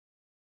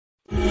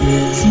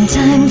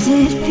Sometimes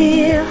it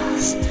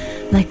feels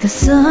like the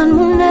sun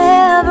will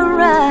never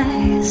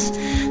rise,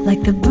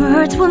 like the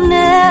birds will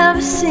never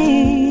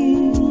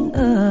sing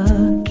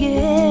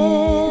again.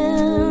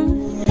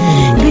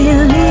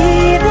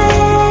 Believe in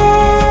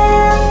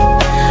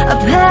a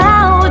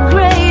power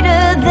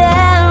greater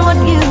than what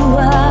you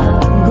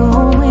are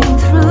going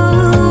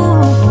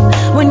through.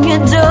 When you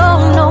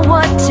don't know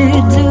what to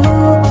do,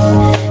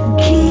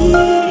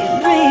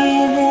 keep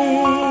breathing.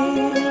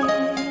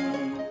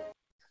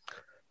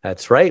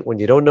 That's right. When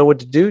you don't know what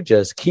to do,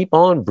 just keep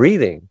on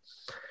breathing.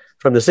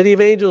 From the City of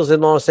Angels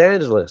in Los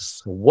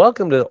Angeles,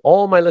 welcome to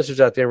all my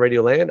listeners out there in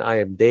Radio Land. I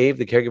am Dave,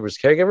 the Caregiver's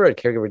Caregiver at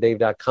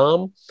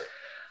caregiverdave.com,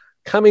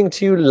 coming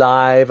to you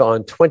live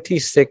on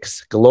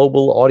 26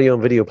 global audio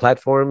and video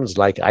platforms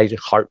like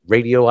iHeartRadio,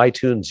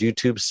 iTunes,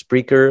 YouTube,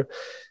 Spreaker,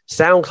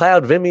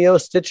 SoundCloud,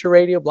 Vimeo, Stitcher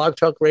Radio, Blog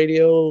Talk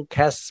Radio,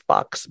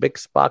 Castbox,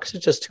 Mixbox.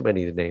 It's just too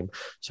many to name,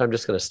 so I'm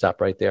just going to stop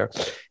right there.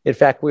 In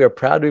fact, we are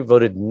proud to be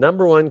voted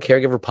 #1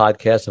 caregiver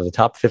podcast of the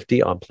top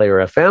 50 on Player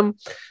FM,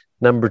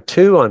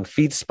 #2 on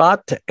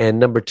FeedSpot,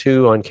 and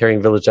 #2 on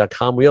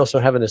caringvillage.com. We also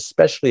have an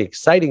especially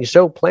exciting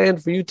show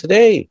planned for you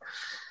today.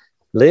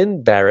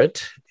 Lynn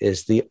Barrett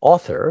is the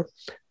author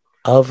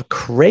of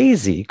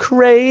Crazy,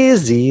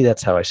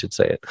 that's how I should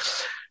say it,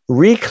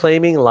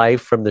 Reclaiming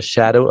Life from the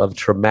Shadow of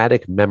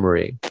Traumatic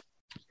Memory.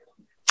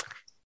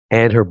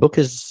 And her book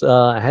has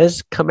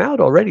come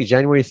out already,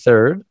 January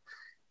 3rd.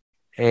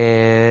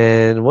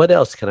 And what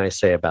else can I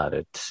say about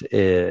it?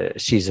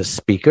 She's a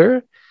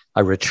speaker,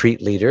 a retreat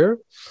leader.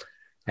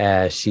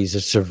 She's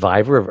a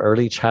survivor of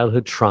early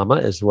childhood trauma,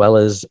 as well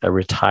as a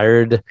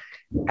retired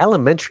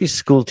elementary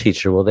school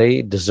teacher. Well,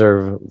 they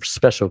deserve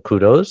special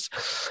kudos.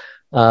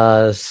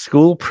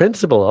 School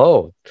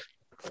principal.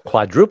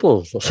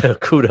 Quadruple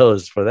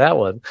kudos for that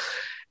one.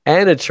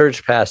 And a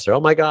church pastor.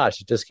 Oh my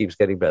gosh, it just keeps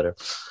getting better.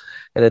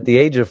 And at the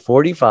age of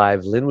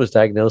 45, Lynn was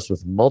diagnosed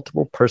with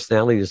multiple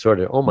personality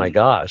disorder. Oh my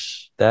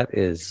gosh, that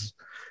is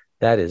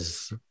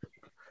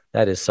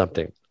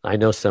something. I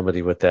know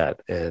somebody with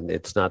that, and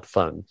it's not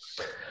fun.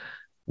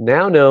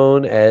 Now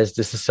known as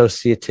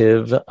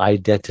dissociative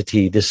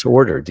identity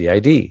disorder,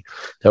 DID.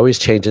 They're always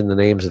changing the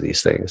names of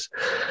these things.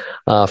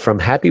 From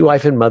happy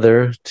wife and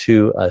mother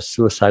to a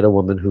suicidal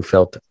woman who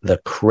felt the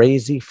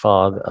crazy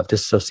fog of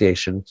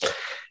dissociation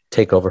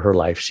take over her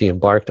life, she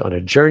embarked on a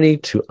journey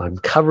to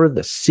uncover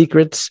the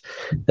secrets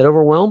that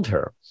overwhelmed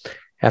her.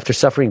 After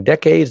suffering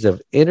decades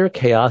of inner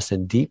chaos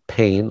and deep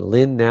pain,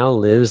 Lynn now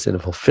lives in a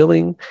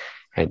fulfilling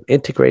and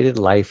integrated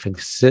life and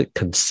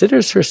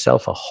considers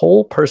herself a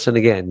whole person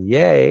again.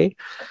 Yay!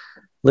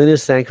 Lynn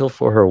is thankful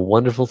for her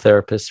wonderful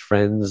therapists,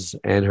 friends,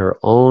 and her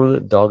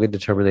own dogged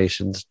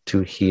determinations to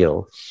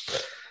heal.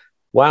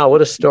 Wow,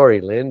 what a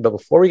story, Lynn. But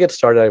before we get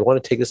started, I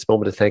want to take this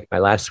moment to thank my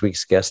last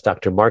week's guest.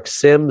 Dr. Mark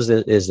Sims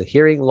is a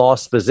hearing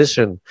loss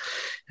physician,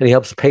 and he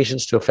helps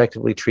patients to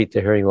effectively treat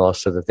their hearing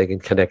loss so that they can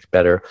connect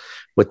better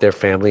with their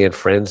family and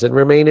friends and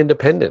remain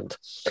independent.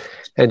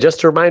 And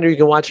just a reminder, you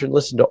can watch and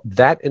listen to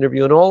that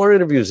interview and all our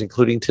interviews,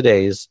 including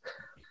today's,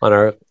 on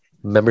our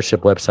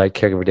membership website,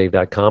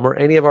 caregiverdave.com, or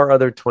any of our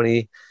other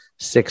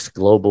 26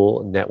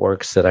 global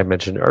networks that I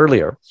mentioned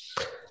earlier.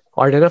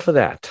 All right, enough of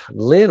that.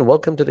 Lynn,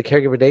 welcome to the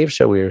Caregiver Dave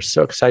Show. We are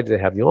so excited to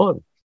have you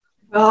on.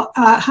 Well,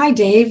 hi,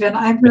 Dave, and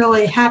I'm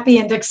really happy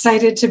and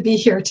excited to be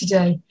here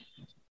today.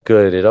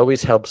 Good. It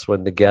always helps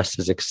when the guest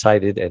is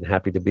excited and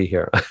happy to be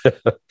here.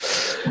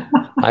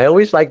 I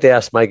always like to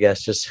ask my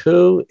guests, just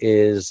who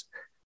is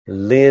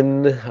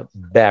Lynn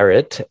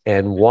Barrett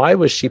and why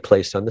was she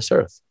placed on this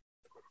earth?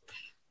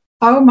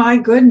 Oh, my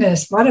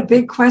goodness. What a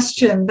big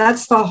question.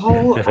 That's the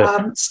whole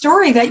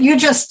story that you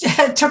just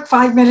took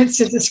 5 minutes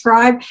to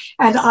describe,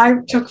 and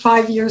I took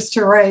 5 years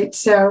to write.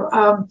 So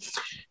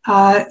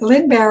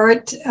Lynn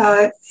Barrett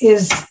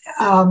is,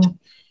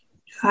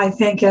 I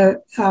think, a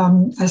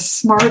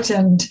smart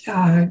and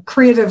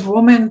creative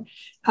woman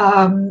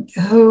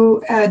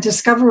who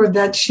discovered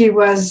that she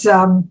was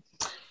in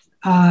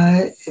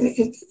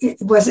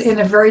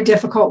a very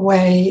difficult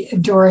way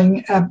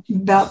during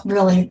about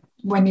really,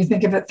 when you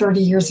think of it, 30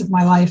 years of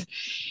my life.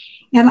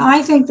 And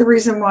I think the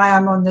reason why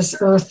I'm on this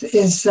earth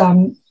is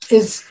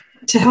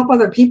to help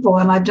other people.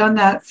 And I've done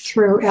that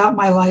throughout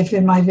my life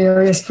in my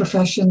various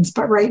professions.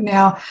 But right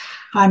now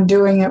I'm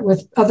doing it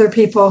with other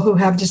people who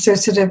have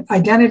dissociative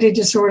identity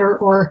disorder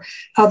or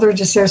other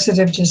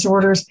dissociative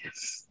disorders.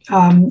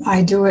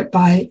 I do it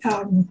by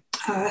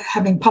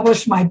having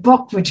published my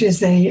book, which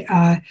is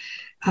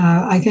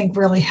I think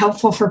really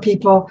helpful for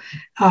people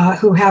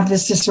who have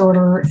this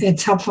disorder.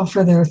 It's helpful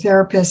for their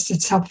therapists.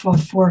 It's helpful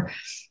for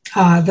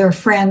their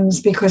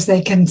friends because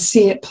they can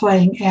see it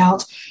playing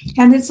out.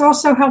 And it's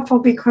also helpful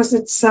because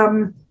it's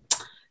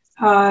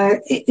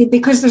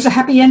because there's a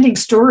happy ending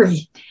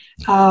story.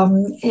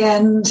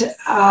 And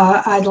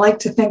I'd like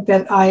to think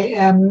that I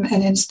am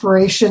an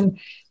inspiration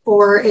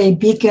or a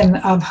beacon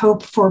of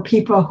hope for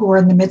people who are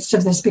in the midst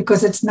of this,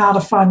 because it's not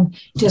a fun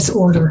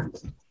disorder.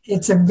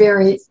 It's a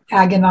very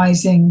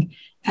agonizing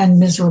and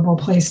miserable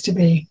place to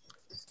be.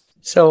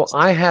 So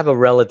I have a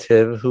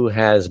relative who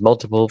has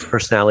multiple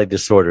personality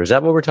disorder. Is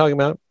that what we're talking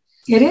about?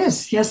 It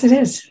is. Yes, it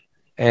is.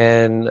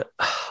 And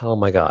oh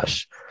my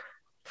gosh.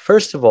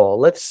 First of all,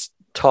 let's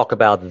talk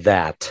about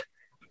that.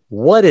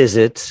 What is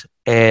it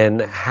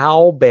and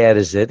how bad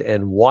is it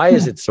and why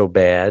is it so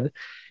bad?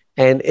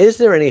 And is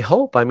there any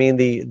hope? I mean,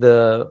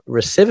 the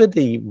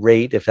recidivity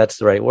rate, if that's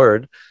the right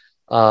word,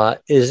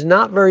 is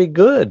not very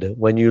good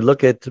when you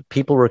look at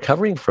people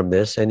recovering from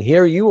this. And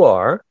here you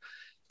are,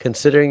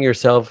 considering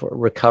yourself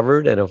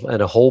recovered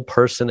and a whole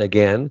person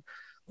again.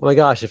 Oh my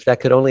gosh, if that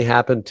could only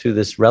happen to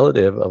this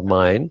relative of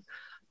mine,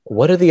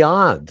 what are the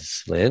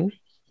odds, Lynn?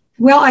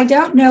 Well, I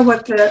don't know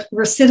what the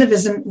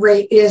recidivism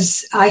rate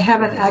is. I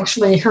haven't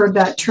actually heard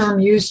that term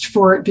used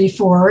for it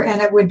before, and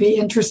it would be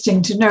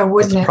interesting to know,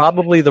 wouldn't it?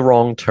 Probably the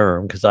wrong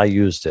term because I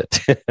used it.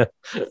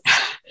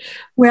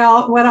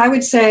 Well, what I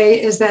would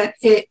say is that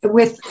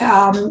with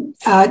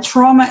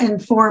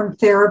trauma-informed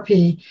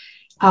therapy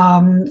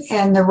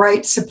and the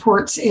right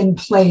supports in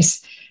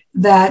place,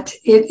 that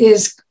it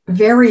is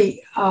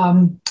very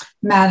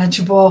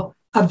manageable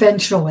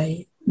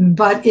eventually.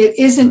 But it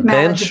isn't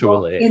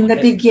manageable in the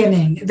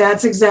beginning.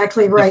 That's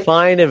exactly right.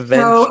 Define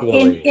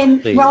eventually.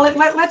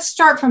 Let's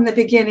start from the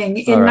beginning.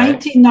 In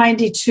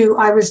 1992,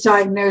 I was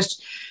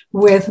diagnosed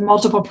with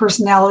multiple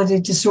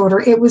personality disorder.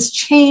 It was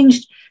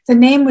changed. The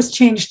name was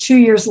changed 2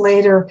 years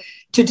later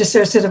to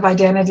dissociative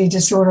identity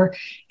disorder.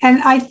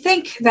 And I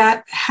think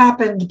that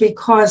happened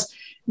because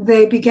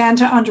they began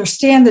to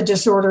understand the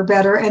disorder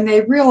better, and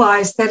they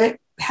realized that it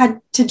had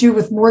to do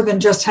with more than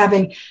just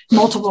having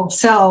multiple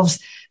selves.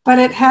 But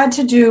it had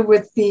to do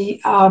with the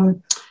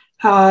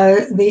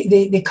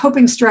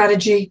coping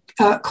strategy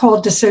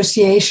called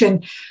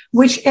dissociation,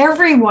 which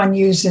everyone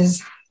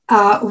uses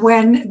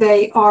when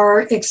they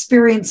are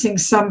experiencing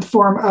some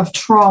form of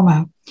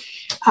trauma.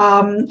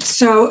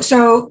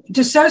 So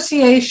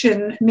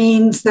dissociation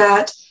means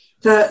that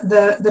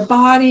the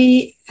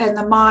body and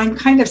the mind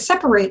kind of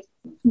separate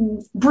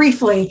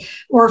briefly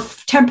or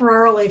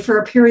temporarily for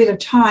a period of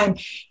time.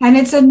 And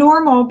it's a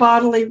normal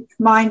bodily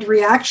mind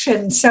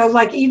reaction. So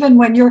like even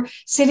when you're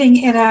sitting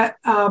in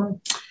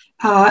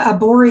a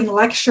boring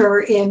lecture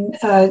in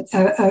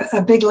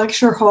a big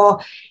lecture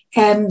hall,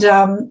 and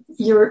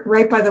you're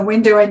right by the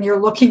window and you're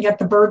looking at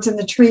the birds and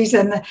the trees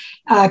and the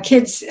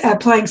kids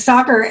playing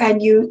soccer, and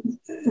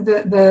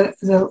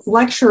the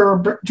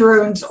lecturer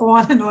drones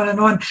on and on and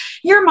on.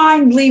 Your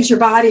mind leaves your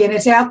body and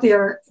it's out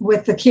there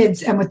with the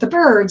kids and with the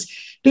birds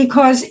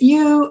because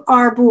you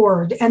are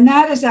bored. And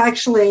that is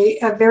actually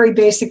a very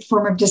basic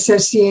form of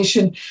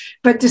dissociation.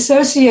 But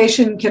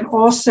dissociation can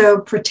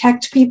also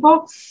protect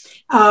people.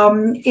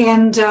 So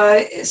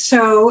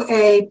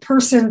a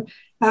person,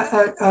 a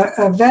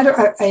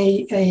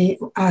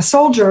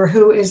soldier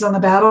who is on the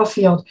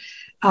battlefield,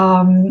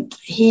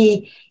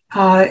 he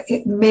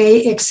may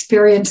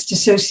experience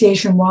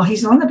dissociation while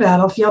he's on the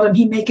battlefield, and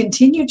he may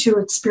continue to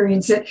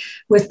experience it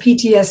with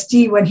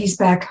PTSD when he's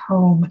back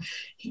home.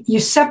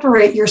 You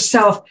separate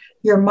yourself,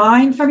 your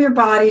mind from your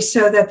body,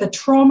 so that the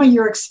trauma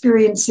you're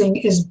experiencing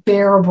is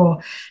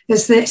bearable. The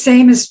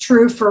same is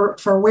true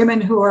for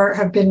women who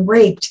have been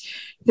raped.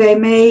 They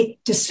may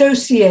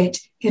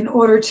dissociate in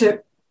order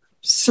to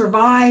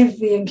survive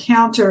the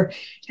encounter,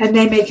 and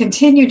they may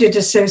continue to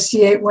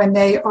dissociate when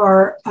they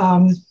are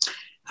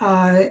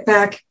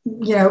back,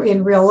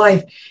 in real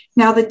life.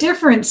 Now, the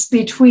difference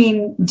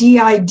between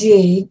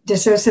DID,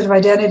 dissociative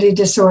identity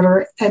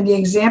disorder, and the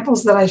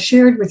examples that I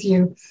shared with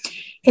you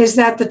is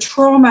that the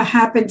trauma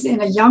happens in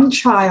a young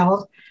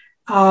child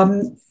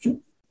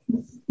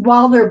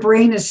while their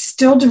brain is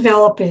still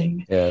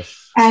developing. Yes.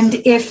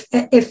 And if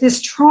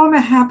this trauma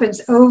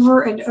happens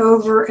over and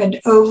over and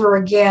over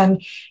again,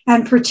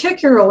 and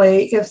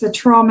particularly if the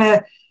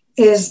trauma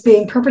is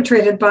being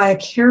perpetrated by a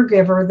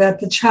caregiver that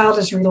the child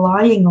is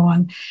relying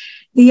on,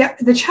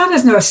 the child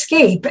has no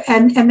escape,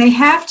 and they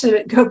have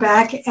to go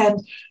back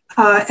and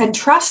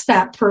trust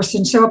that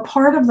person. So a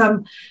part of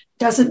them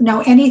doesn't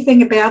know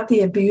anything about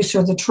the abuse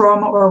or the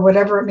trauma or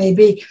whatever it may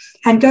be,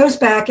 and goes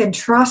back and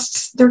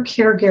trusts their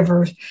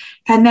caregivers.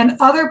 And then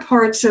other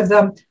parts of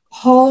them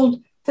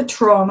hold the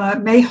trauma,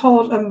 may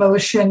hold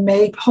emotion,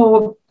 may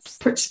hold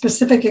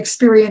specific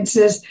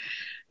experiences,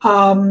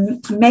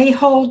 may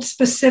hold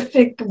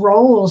specific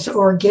roles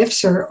or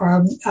gifts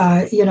or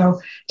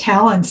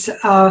talents,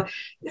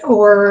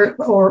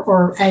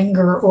 or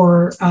anger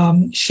or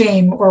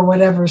shame or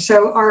whatever.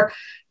 So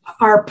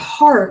our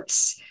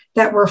parts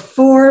that were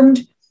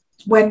formed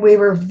when we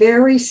were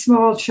very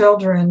small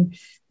children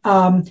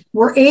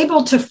were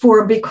able to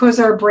form because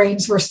our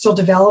brains were still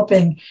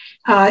developing.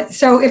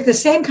 So if the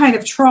same kind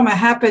of trauma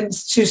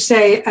happens to,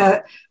 say,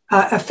 a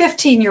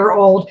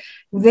 15-year-old,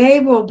 they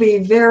will be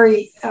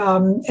very,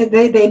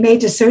 they may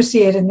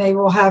dissociate and they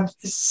will have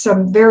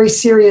some very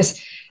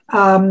serious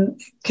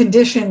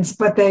conditions,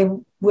 but they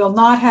will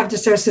not have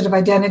dissociative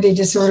identity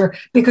disorder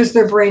because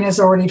their brain is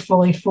already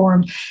fully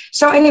formed.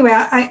 So anyway,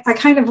 I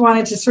kind of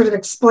wanted to sort of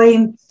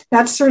explain,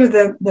 that's sort of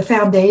the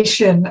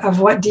foundation of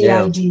what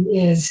DID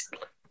is.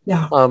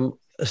 Yeah.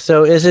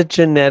 So is it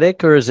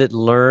genetic or is it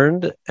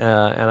learned?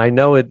 And I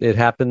know it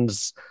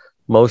happens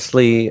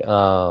mostly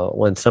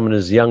when someone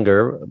is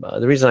younger.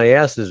 The reason I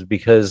ask is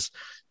because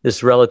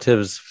this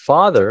relative's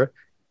father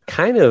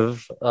kind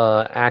of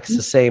acts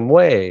the same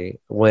way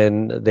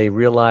when they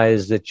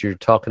realize that you're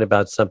talking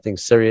about something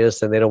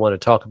serious and they don't want to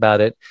talk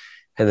about it,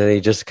 and then they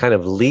just kind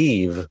of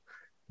leave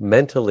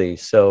mentally.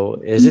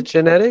 So is it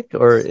genetic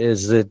or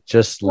is it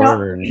just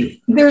learned?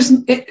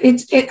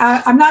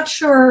 I'm not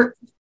sure.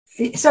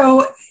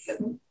 So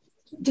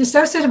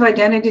dissociative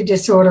identity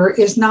disorder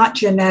is not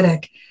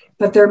genetic,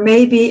 but there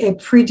may be a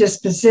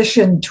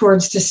predisposition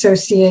towards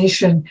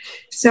dissociation.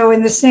 So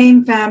in the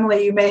same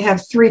family, you may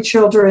have 3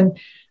 children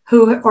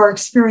who are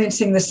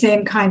experiencing the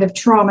same kind of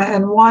trauma,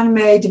 and one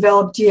may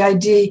develop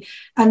DID,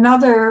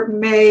 another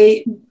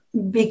may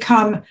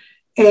become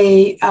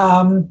a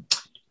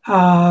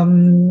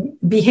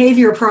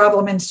behavior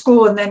problem in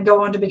school and then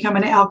go on to become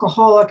an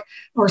alcoholic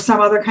or some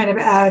other kind of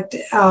addict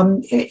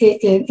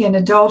in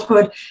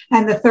adulthood,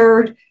 and the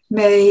third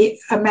may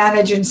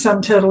manage in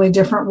some totally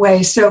different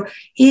way. So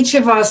each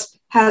of us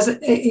has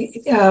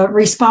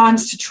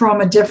responds to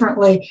trauma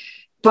differently.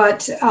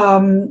 But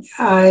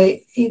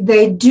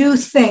they do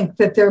think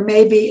that there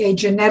may be a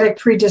genetic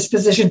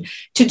predisposition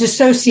to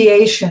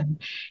dissociation.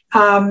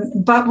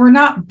 But we're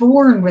not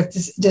born with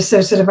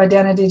dissociative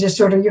identity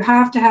disorder. You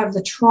have to have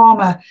the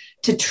trauma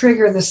to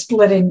trigger the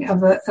splitting of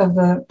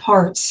the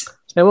parts.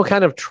 And what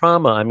kind of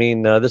trauma? I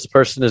mean, this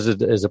person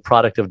is a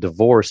product of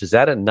divorce. Is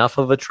that enough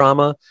of a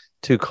trauma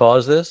to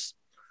cause this?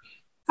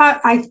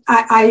 I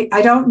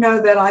don't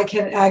know that I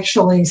can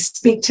actually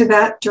speak to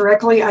that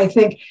directly. I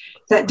think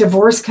that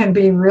divorce can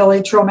be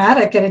really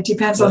traumatic, and it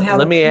depends on how.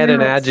 Let me add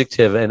an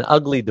adjective: an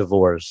ugly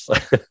divorce.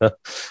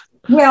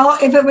 Well,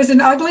 if it was an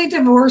ugly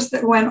divorce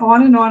that went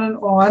on and on and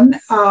on,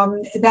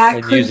 that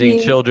and could using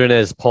be children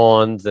as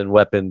pawns and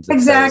weapons.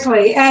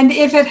 Exactly, and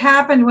if it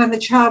happened when the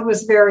child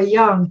was very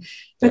young.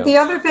 But the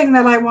other thing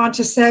that I want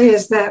to say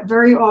is that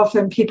very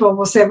often people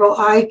will say, "Well,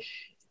 I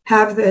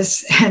have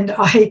this, and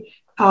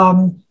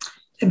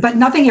but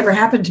nothing ever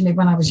happened to me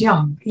when I was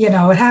young. It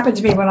happened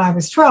to me when I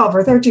was 12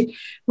 or 13.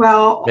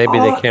 Well, maybe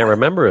they can't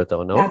remember it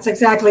though. No, that's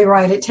exactly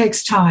right. It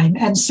takes time.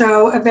 And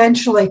so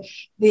eventually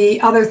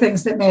the other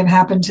things that may have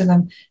happened to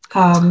them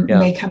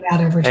may come out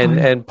over time.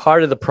 And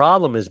part of the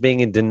problem is being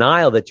in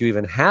denial that you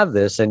even have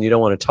this, and you don't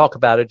want to talk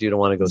about it. You don't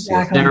want to go see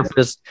a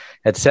therapist,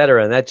 et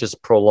cetera. And that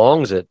just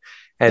prolongs it.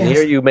 And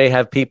here you may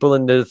have people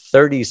in their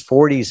 30s,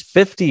 40s,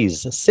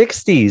 50s,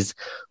 60s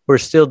who are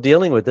still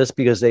dealing with this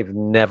because they've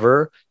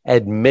never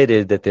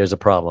admitted that there's a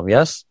problem.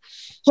 Yes?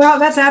 Well,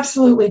 that's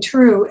absolutely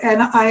true.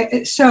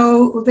 And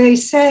so they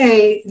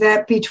say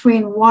that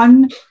between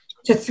 1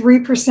 to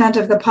 3%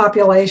 of the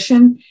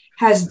population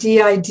has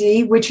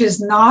DID, which is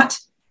not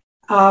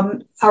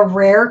a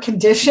rare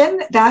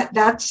condition. That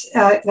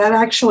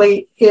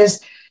actually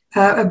is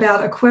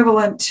about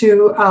equivalent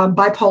to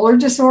bipolar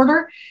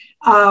disorder.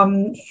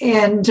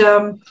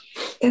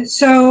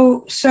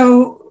 So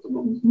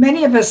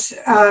many of us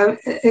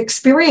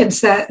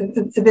experience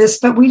this,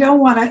 but we don't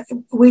want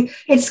to.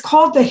 It's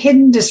called the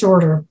hidden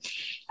disorder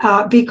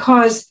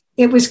because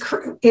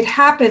it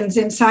happens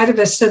inside of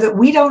us so that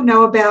we don't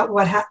know about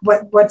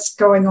what's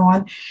going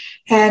on,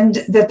 and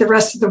that the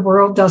rest of the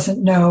world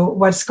doesn't know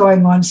what's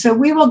going on. So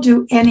we will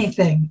do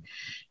anything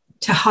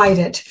to hide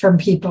it from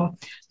people.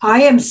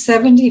 I am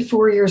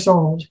 74 years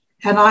old.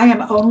 And I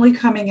am only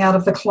coming out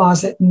of the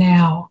closet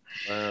now.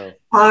 Wow.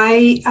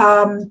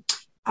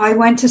 I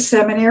went to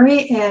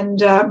seminary, and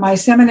my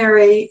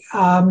seminary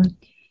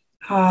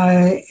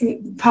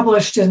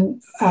published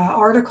an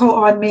article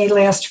on me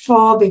last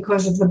fall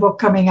because of the book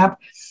coming up.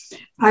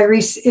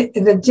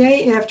 The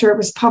day after it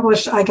was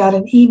published, I got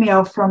an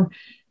email from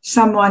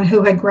someone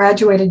who had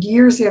graduated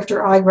years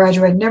after I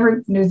graduated.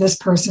 Never knew this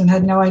person,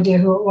 had no idea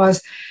who it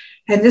was.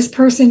 And this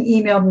person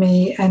emailed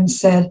me and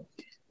said,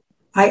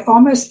 I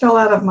almost fell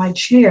out of my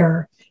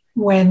chair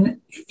when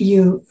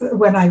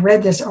I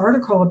read this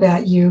article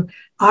about you.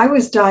 I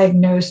was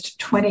diagnosed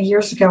 20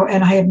 years ago,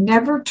 and I have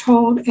never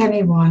told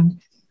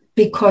anyone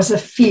because of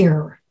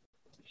fear.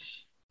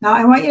 Now,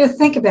 I want you to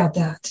think about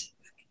that.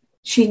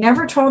 She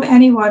never told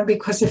anyone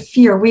because of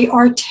fear. We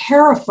are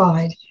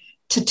terrified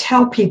to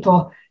tell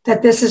people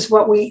that this is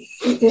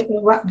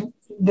that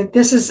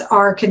this is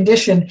our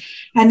condition.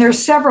 And there's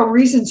several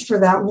reasons for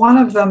that. One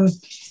of them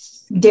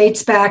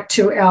dates back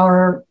to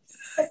our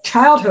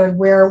childhood,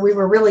 where we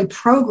were really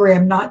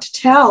programmed not to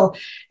tell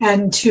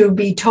and to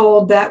be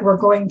told that we're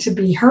going to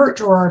be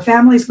hurt, or our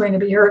family's going to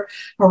be hurt,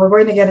 or we're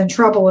going to get in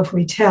trouble if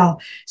we tell.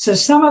 So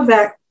some of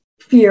that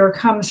fear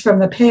comes from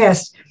the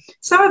past.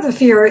 Some of the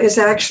fear is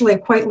actually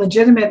quite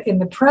legitimate in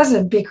the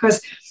present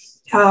because,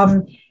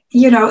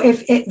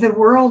 if the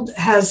world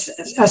has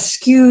a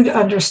skewed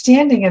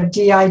understanding of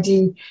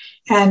DID,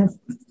 and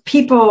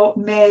people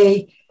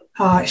may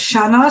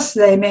shun us,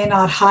 they may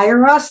not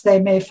hire us, they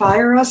may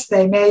fire us,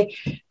 they may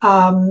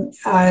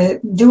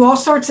do all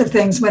sorts of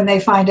things when they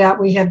find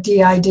out we have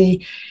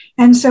DID.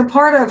 And so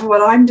part of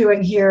what I'm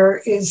doing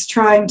here is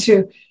trying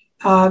to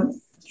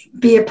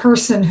be a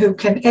person who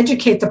can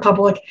educate the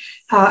public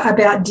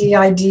about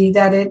DID,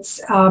 that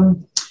it's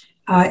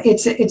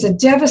a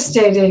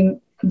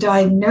devastating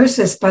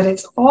diagnosis, but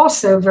it's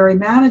also very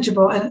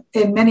manageable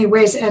in many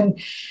ways. And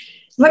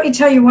let me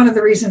tell you one of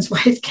the reasons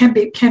why it can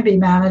be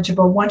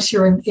manageable once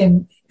you're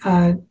in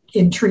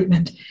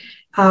treatment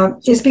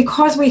is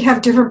because we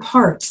have different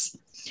parts,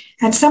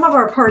 and some of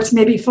our parts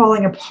may be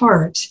falling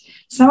apart.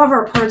 Some of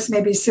our parts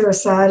may be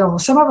suicidal.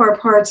 Some of our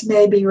parts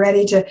may be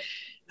ready to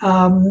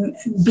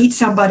beat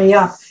somebody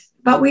up.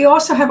 But we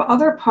also have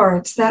other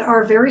parts that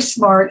are very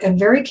smart and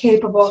very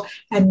capable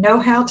and know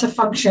how to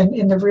function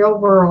in the real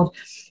world.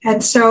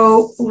 And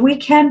so we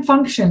can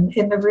function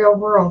in the real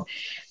world.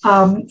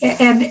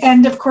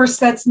 And of course,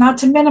 that's not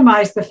to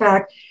minimize the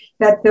fact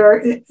that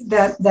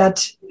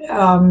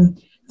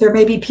there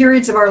may be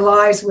periods of our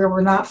lives where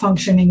we're not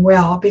functioning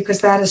well,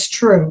 because that is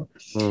true.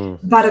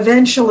 But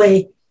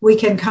eventually we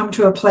can come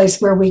to a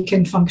place where we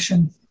can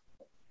function.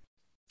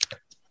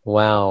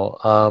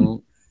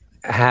 Wow.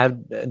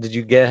 Did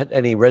you get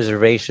any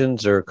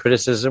reservations or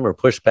criticism or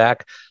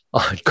pushback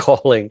on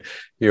calling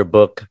your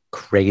book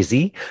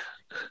crazy?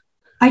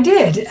 I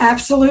did.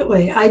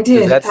 Absolutely. I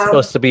did. That's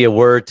supposed to be a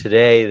word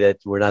today that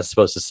we're not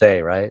supposed to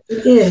say, right?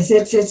 It is.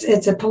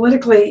 It's a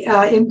politically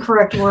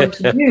incorrect word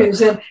to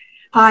use. And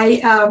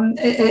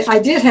I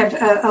did have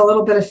a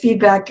little bit of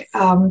feedback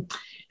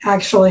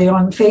actually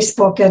on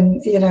Facebook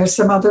and,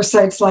 some other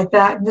sites like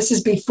that. And this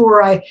is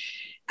before I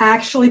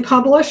actually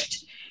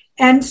published.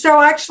 And so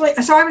I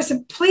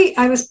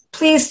was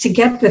pleased to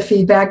get the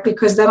feedback,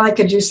 because then I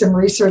could do some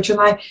research, and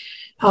I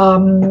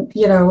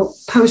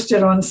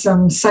posted on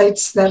some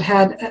sites that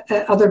had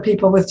other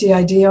people with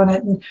DID on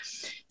it. And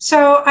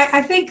so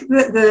I think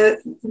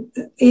that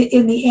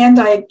in the end,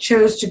 I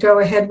chose to go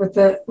ahead with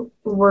the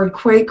word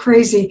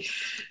crazy.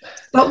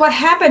 But what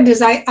happened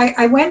is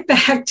I went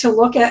back to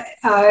look at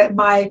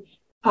my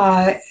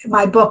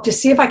book to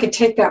see if I could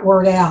take that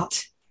word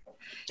out.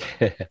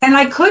 And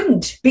I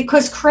couldn't,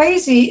 because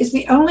crazy is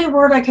the only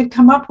word I could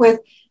come up with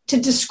to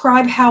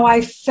describe how I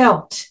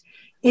felt.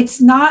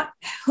 It's not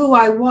who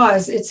I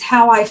was, it's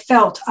how I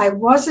felt. I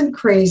wasn't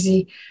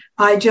crazy,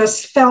 I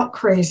just felt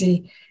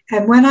crazy.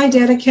 And when I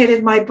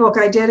dedicated my book,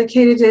 I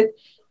dedicated it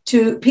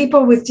to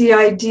people with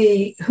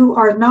DID who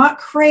are not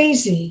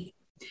crazy,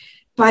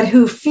 but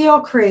who feel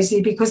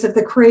crazy because of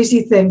the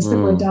crazy things that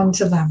were done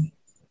to them.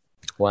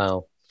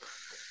 Wow.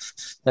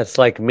 That's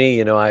like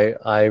me.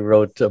 I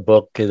wrote a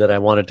book that I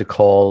wanted to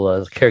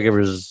call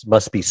Caregivers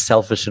Must Be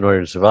Selfish in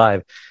Order to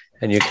Survive.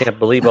 And you can't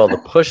believe all the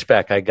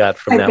pushback I got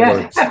from that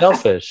word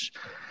selfish.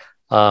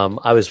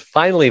 I was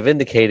finally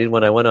vindicated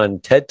when I went on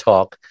TED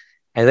Talk,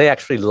 and they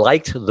actually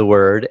liked the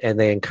word, and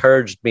they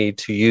encouraged me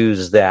to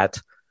use that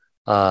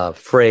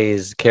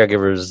phrase,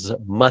 caregivers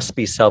must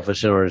be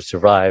selfish in order to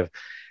survive.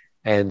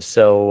 And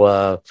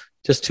so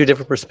just two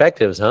different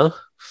perspectives, huh?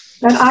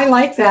 And I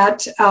like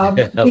that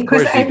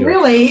because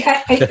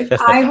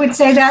I would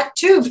say that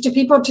too to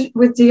people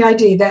with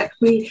DID, that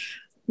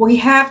we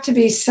have to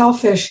be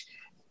selfish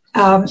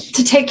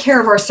to take care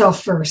of ourselves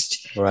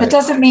first. Right. That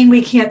doesn't mean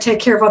we can't take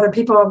care of other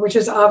people, which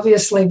is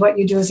obviously what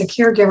you do as a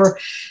caregiver,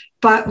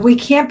 but we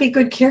can't be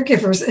good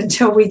caregivers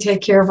until we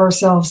take care of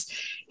ourselves.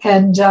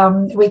 And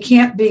we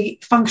can't be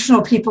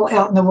functional people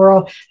out in the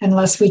world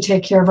unless we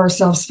take care of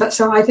ourselves.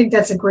 So I think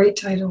that's a great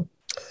title.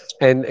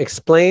 And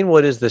explain,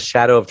 what is the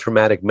shadow of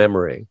traumatic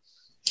memory?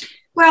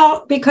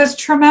 Well, because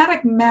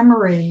traumatic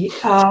memory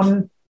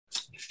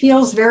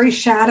feels very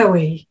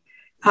shadowy.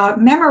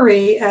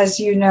 Memory, as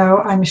you know,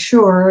 I'm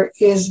sure,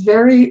 is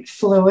very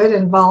fluid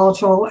and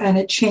volatile, and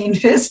it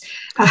changes.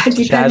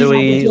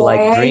 Shadowy,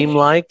 like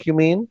dreamlike, you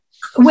mean?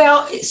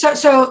 Well,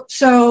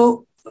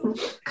 so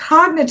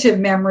cognitive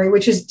memory,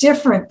 which is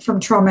different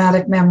from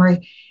traumatic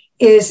memory,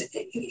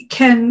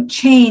 can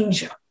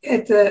change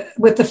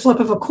with the flip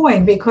of a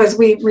coin, because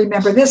we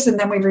remember this and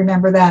then we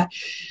remember that.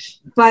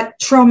 But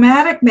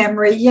traumatic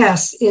memory,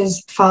 yes,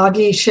 is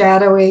foggy,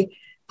 shadowy.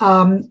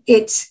 And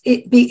this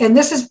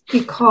is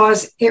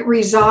because it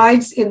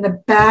resides in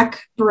the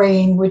back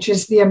brain, which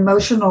is the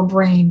emotional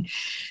brain.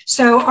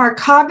 So our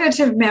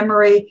cognitive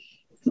memory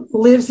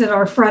lives in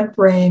our front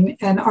brain,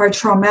 and our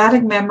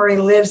traumatic memory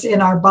lives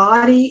in our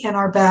body and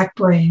our back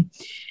brain.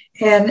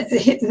 And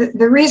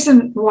the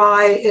reason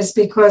why is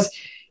because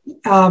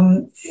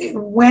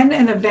when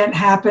an event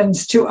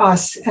happens to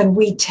us and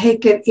we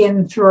take it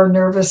in through our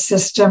nervous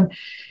system,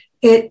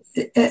 the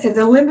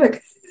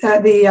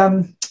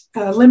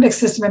limbic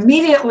system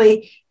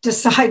immediately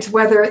decides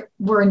whether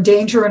we're in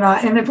danger or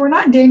not. And if we're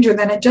not in danger,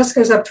 then it just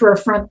goes up to our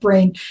front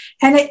brain,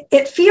 and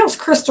it feels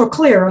crystal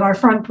clear in our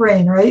front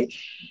brain, right?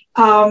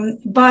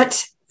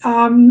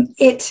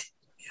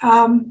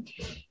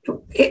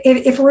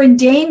 If we're in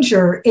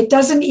danger, it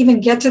doesn't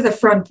even get to the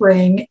front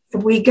brain.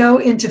 We go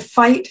into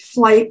fight,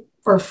 flight,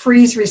 or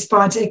freeze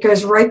response. It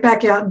goes right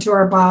back out into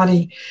our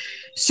body.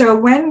 So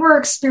when we're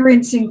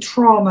experiencing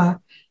trauma,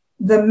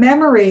 the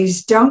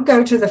memories don't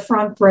go to the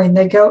front brain.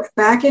 They go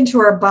back into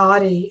our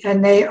body,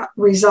 and they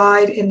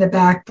reside in the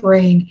back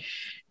brain.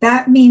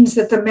 That means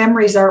that the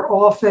memories are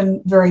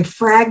often very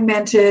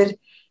fragmented.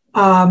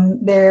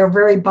 They're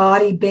very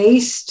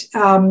body-based.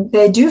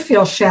 They do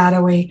feel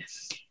shadowy.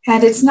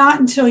 And it's not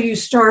until you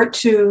start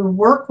to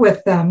work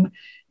with them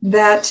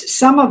that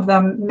some of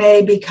them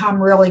may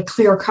become really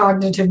clear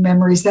cognitive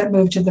memories that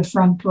move to the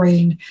front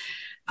brain.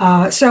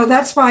 So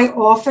that's why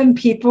often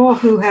people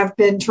who have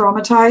been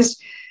traumatized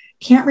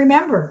can't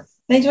remember.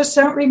 They just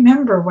don't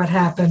remember what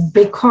happened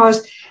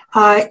because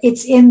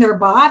it's in their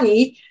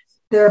body.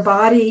 Their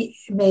body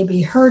may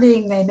be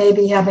hurting. They may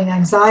be having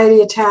anxiety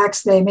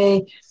attacks. They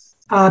may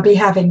be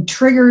having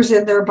triggers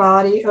in their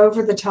body,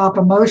 over-the-top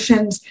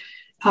emotions,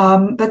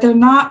 but they're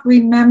not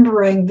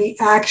remembering the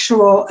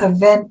actual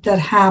event that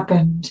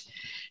happened.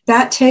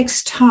 That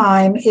takes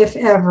time, if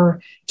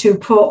ever, to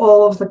pull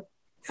all of the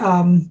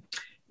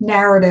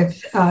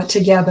narrative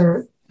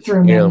together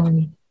through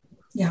memory.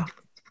 Yeah.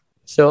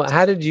 So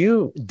how did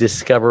you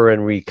discover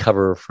and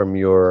recover from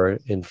your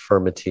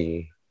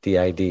infirmity,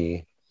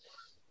 DID?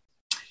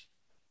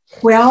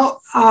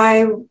 Well,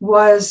 I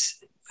was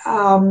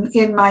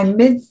in my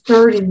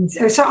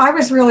mid-30s. So I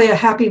was really a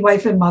happy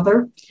wife and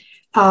mother.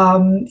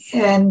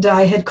 And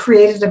I had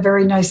created a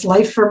very nice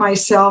life for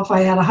myself.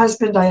 I had a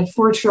husband. I had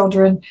 4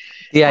 children.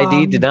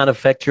 DID did not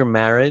affect your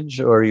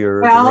marriage or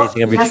your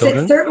raising of your children?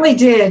 Yes, it certainly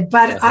did.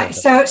 But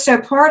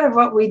so part of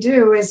what we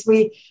do is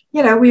we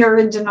are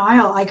in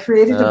denial. I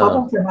created a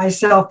bubble for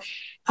myself.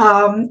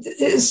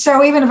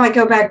 So even if I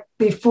go back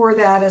before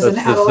that as an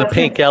adolescent. It's the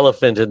pink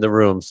elephant in the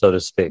room, so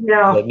to speak,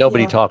 that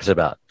nobody talks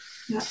about.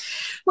 Yeah.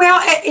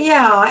 Well,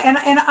 yeah.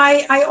 And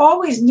I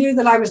always knew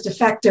that I was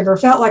defective or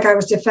felt like I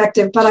was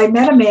defective, but I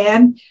met a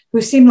man who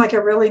seemed like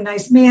a really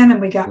nice man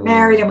and we got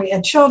married and we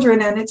had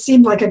children and it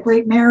seemed like a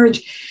great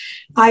marriage.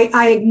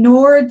 I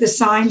ignored the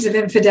signs of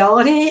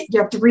infidelity. You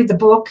have to read the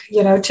book,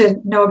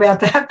 to know about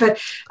that. But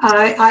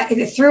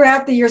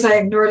throughout the years, I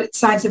ignored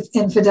signs of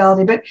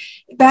infidelity. But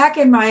back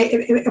in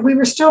we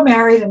were still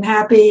married and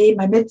happy,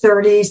 my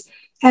mid-30s.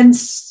 And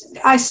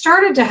I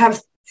started to have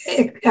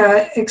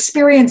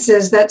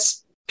experiences that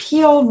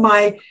peeled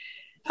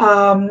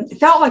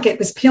felt like it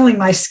was peeling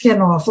my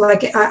skin off.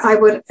 Like I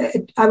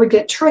would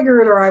get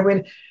triggered or I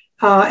would,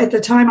 at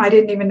the time, I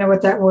didn't even know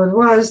what that word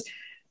was.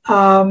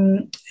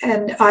 And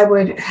I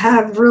would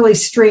have really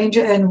strange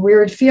and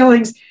weird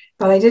feelings,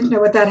 but I didn't know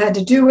what that had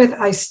to do with.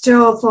 I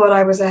still thought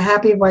I was a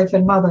happy wife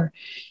and mother.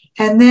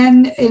 And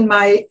then in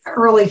my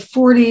early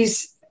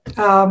 40s,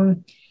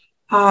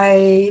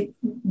 I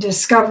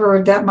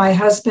discovered that my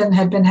husband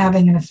had been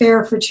having an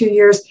affair for 2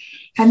 years,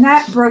 and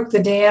that broke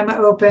the dam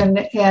open.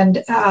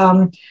 And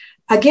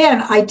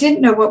again, I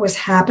didn't know what was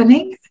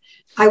happening.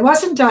 I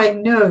wasn't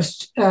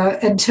diagnosed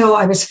until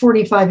I was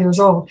 45 years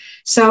old.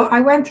 So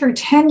I went through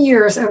 10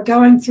 years of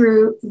going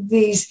through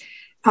these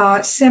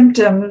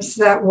symptoms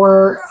that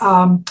were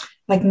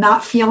like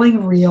not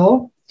feeling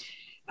real,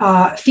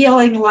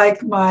 feeling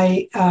like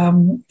my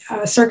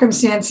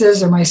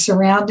circumstances or my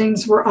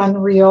surroundings were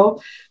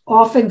unreal,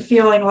 often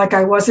feeling like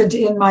I wasn't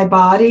in my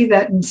body,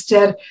 that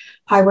instead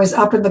I was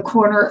up in the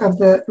corner of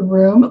the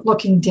room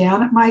looking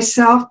down at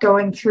myself,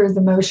 going through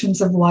the motions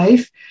of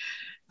life.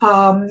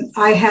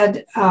 I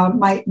had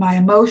my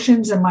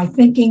emotions and my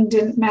thinking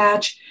didn't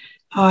match.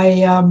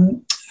 I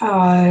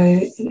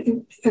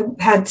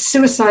had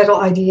suicidal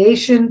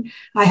ideation.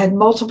 I had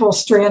multiple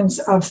strands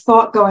of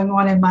thought going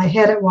on in my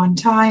head at one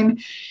time.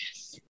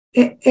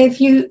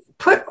 If you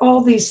put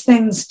all these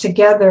things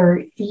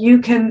together, you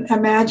can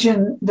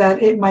imagine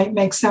that it might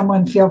make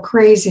someone feel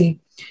crazy.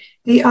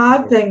 The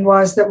odd thing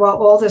was that while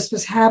all this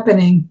was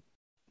happening,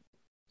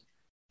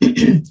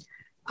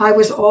 I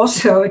was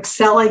also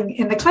excelling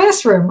in the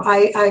classroom.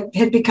 I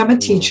had become a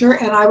teacher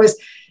and I was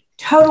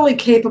totally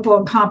capable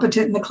and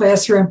competent in the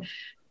classroom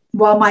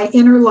while my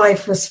inner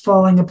life was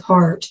falling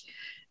apart.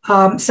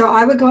 So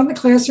I would go in the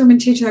classroom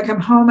and teach and I'd come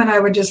home and I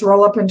would just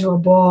roll up into a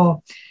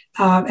ball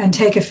and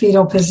take a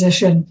fetal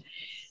position.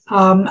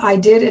 I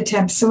did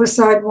attempt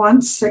suicide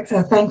once.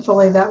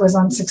 Thankfully, that was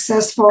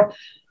unsuccessful.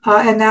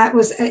 And that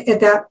was at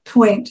that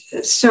point.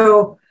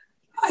 So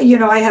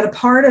I had a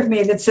part of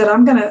me that said,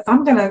 I'm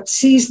gonna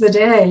seize the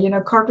day,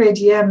 carpe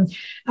diem.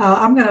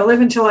 I'm gonna live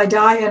until I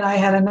die. And I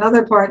had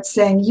another part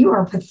saying, you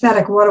are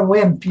pathetic. What a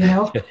wimp,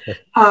 you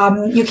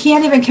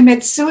can't even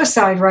commit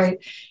suicide, right?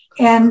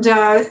 And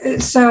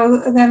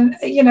so then,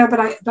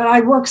 but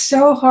I worked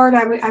so hard.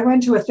 I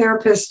went to a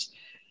therapist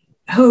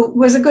who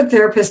was a good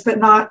therapist, but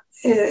not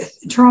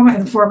trauma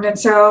informed. And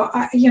so,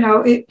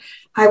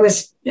 I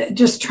was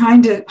just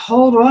trying to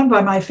hold on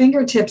by my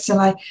fingertips, and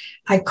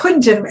I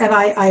couldn't. And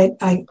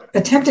I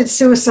attempted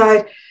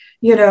suicide,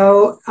 in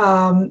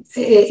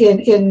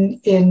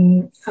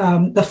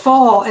the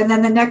fall, and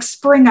then the next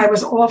spring I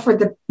was offered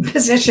the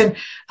position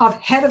of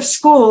head of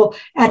school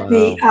at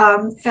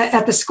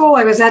the school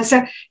I was at.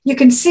 So you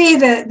can see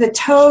the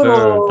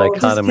total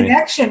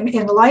disconnection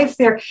in life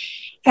there.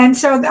 And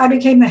so I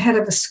became the head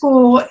of the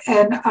school,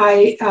 and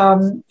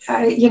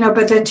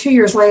but then 2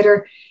 years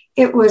later,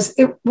 it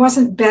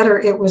wasn't better.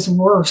 It was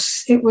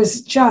worse. It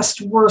was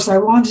just worse. I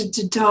wanted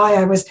to die.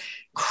 I was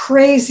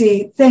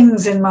crazy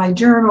things in my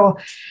journal.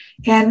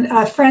 And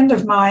a friend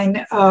of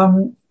mine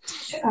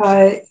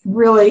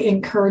really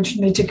encouraged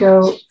me to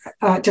go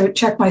to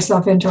check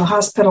myself into a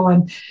hospital.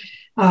 And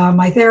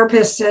my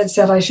therapist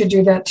said I should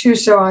do that too.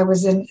 So I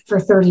was in for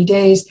 30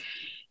 days.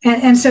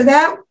 And so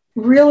that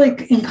really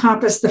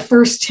encompassed the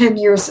first 10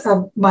 years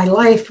of my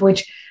life,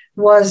 which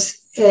was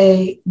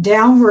a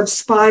downward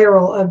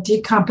spiral of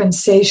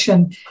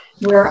decompensation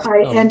where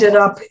I ended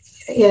up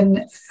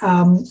in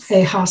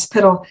a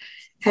hospital.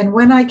 And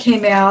when I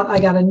came out, I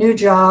got a new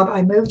job.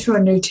 I moved to a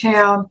new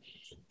town,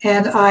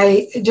 and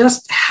I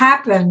just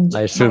happened.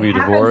 I assume you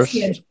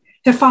divorced?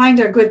 To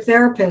find a good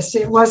therapist.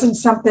 It wasn't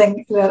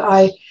something that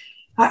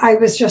I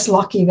was just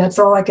lucky. That's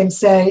all I can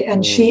say.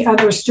 And she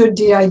understood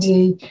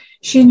DID.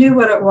 She knew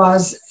what it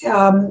was.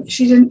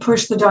 She didn't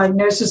push the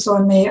diagnosis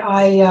on me.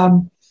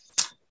 I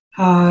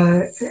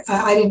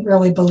didn't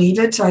really believe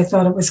it. I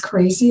thought it was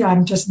crazy.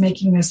 I'm just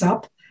making this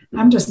up.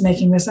 Yeah.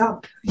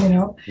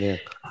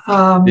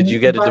 Did you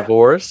get a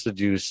divorce? Did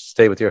you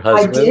stay with your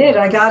husband? I did.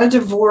 I got a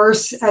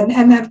divorce.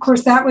 And of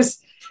course, that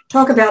was,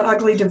 talk about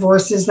ugly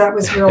divorces. That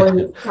was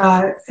really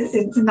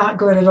not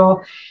good at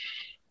all.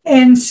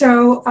 And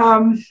so...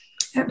 and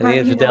the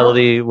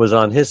infidelity was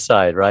on his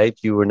side, right?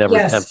 You were never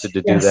tempted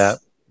to do that?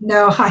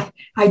 No,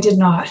 I did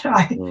not.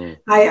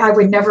 I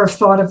would never have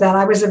thought of that.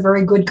 I was a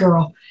very good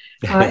girl.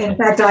 In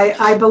fact,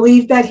 I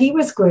believed that he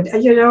was good.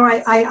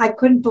 I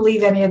couldn't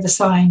believe any of the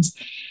signs.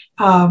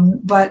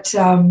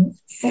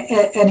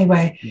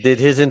 Anyway. Did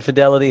his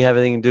infidelity have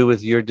anything to do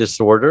with your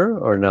disorder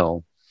or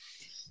no?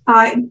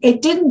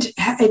 It didn't.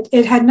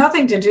 It had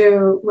nothing to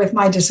do with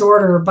my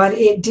disorder, but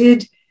it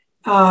did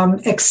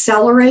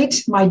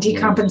accelerate my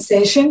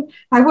decompensation.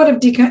 I would have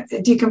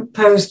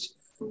decomposed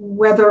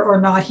whether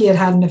or not he had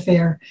had an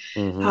affair,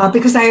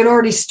 because I had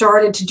already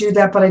started to do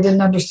that, but I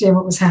didn't understand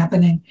what was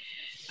happening.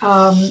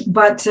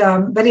 But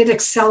it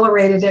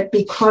accelerated it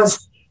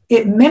because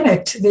it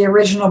mimicked the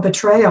original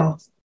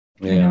betrayal.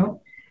 Now,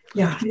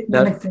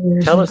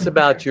 tell us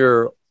about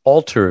your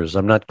alters.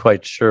 I'm not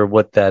quite sure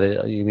what that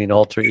is. You mean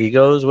alter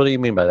egos? What do you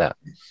mean by that?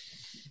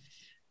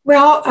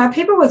 Well,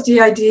 people with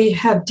DID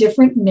have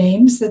different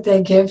names that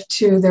they give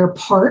to their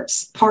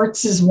parts.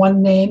 Parts is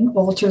one name,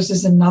 alters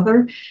is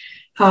another.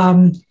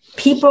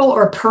 People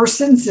or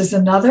persons is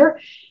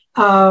another.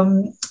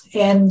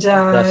 And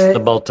that's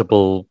the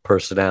multiple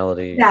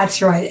personality.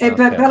 That's right. Okay.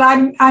 But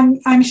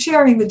I'm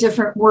sharing the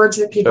different words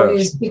that people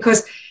use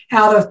because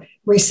out of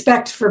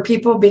respect for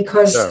people,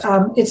 because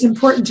it's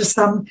important to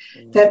some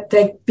that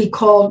they be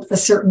called a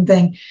certain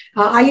thing.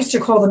 I used to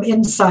call them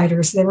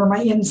insiders. They were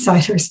my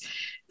insiders.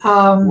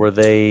 Were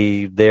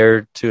they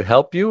there to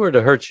help you or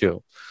to hurt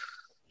you?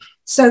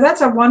 So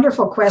that's a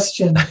wonderful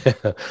question.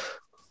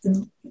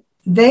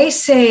 They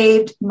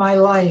saved my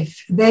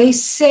life. They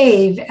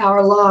save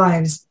our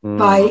lives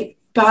by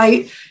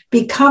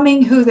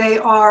becoming who they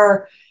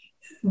are.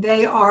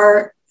 They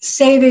are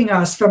saving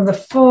us from the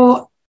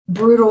full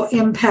brutal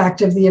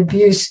impact of the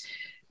abuse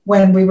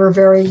when we were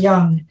very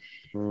young.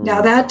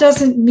 Now, that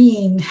doesn't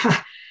mean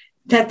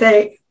that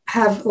they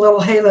have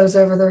little halos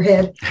over their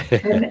head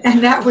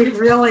and that we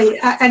really,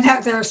 and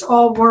that they're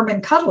all warm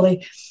and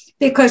cuddly,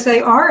 because they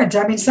aren't.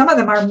 I mean, some of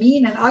them are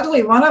mean and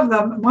ugly. One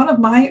of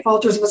my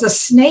alters was a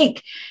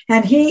snake,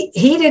 and he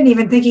didn't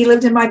even think he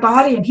lived in my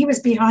body, and he was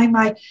behind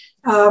my,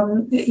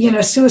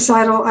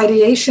 suicidal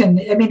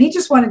ideation. I mean, he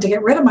just wanted to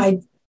get rid of my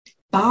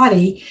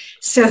body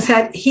so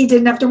that he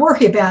didn't have to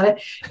worry about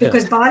it,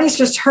 because bodies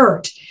just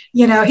hurt.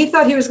 He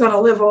thought he was going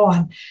to live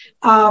on.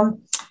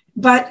 I'm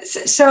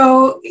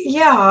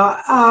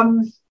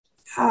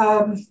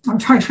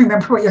trying to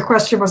remember what your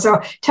question was.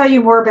 I'll tell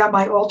you more about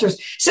my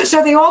alters.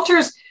 So the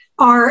alters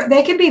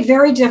they can be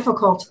very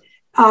difficult,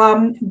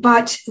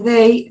 but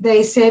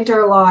they saved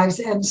our lives.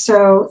 And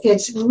so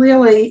it's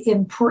really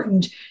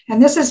important.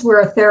 And this is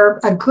where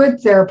a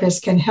good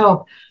therapist can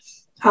help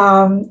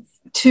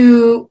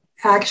to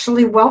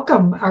actually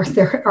welcome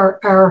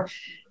our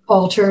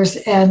alters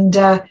and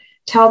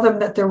tell them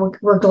that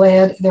we're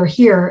glad they're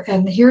here.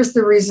 And here's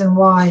the reason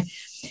why.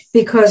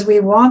 Because we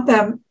want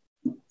them,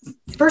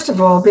 first of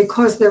all,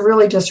 because they're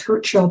really just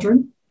hurt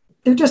children.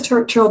 They're just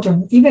hurt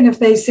children. Even if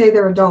they say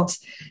they're adults,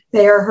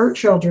 they are hurt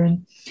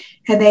children.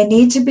 And they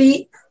need to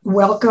be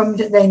welcomed.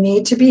 They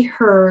need to be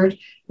heard.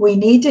 We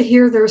need to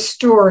hear their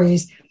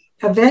stories.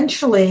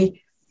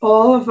 Eventually,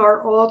 all of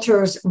our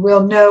alters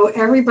will know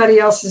everybody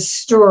else's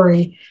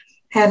story.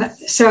 And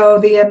so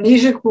the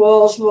amnesic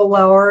walls will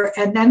lower,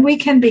 and then we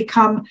can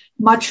become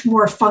much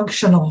more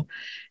functional.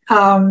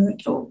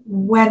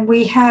 When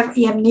we have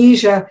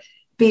amnesia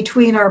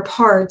between our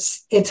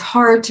parts, it's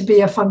hard to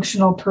be a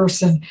functional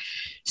person.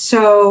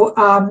 So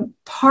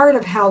part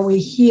of how we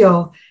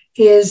heal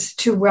is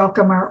to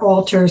welcome our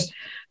alters.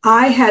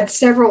 I had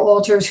several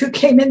alters who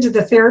came into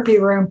the therapy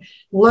room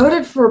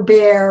loaded for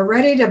bear,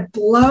 ready to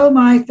blow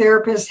my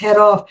therapist's head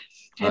off.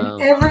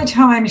 And every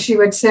time she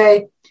would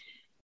say,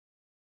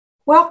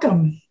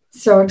 "Welcome.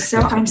 So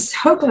I'm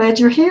so glad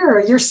you're here.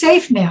 You're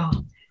safe now.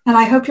 And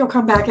I hope you'll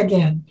come back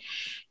again."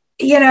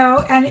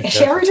 And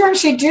every time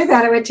she'd do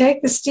that, it would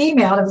take the steam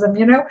out of them,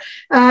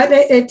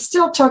 it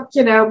still took,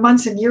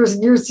 months and years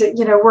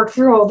to, work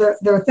through all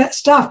their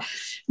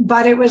stuff.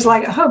 But it was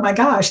like, oh my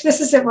gosh, this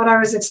isn't what I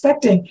was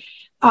expecting.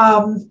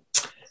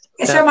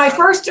 So my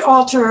first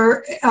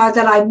altar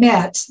that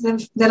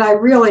I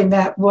really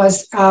met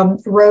was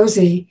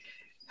Rosie,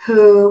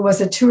 who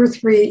was a 2 or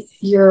 3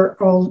 year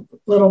old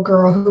little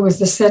girl who was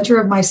the center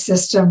of my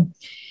system.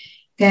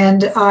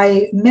 And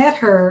I met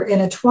her in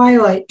a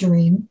twilight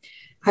dream.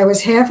 I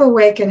was half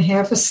awake and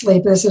half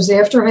asleep. This was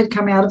after I had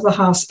come out of the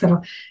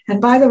hospital.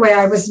 And by the way,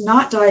 I was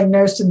not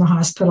diagnosed in the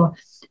hospital.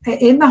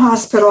 In the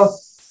hospital,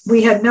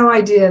 we had no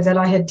idea that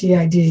I had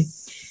DID.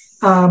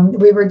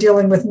 We were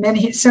dealing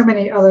with so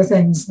many other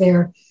things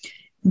there.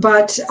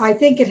 But I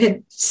think it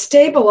had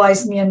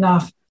stabilized me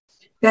enough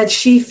that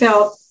she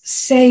felt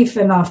safe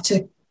enough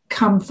to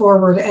come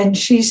forward. And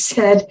she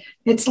said,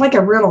 it's like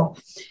a riddle.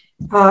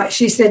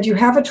 She said, you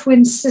have a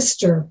twin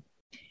sister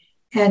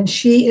and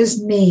she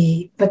is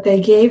me, but they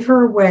gave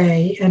her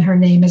away and her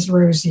name is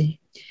Rosie.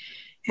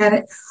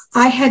 And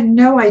I had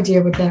no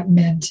idea what that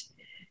meant.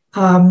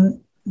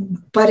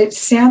 But it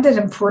sounded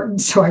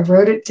important, so I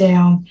wrote it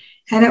down.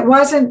 And it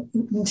wasn't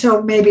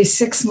until maybe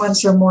 6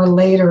 months or more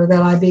later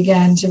that I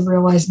began to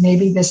realize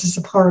maybe this is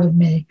a part of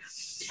me.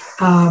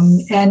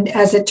 And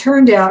as it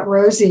turned out,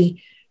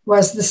 Rosie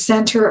was the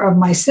center of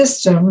my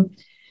system,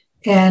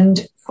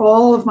 and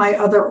all of my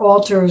other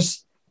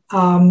altars,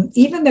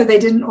 even though they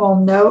didn't all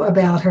know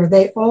about her,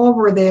 they all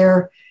were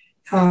there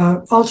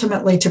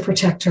ultimately to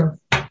protect her,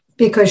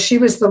 because she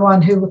was the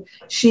one who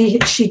she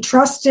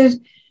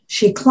trusted.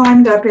 She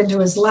climbed up into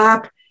his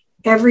lap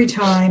every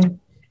time.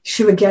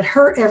 She would get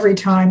hurt every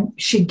time.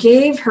 She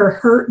gave her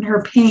hurt and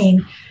her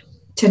pain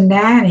to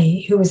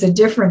Nanny, who was a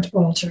different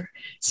altar.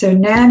 So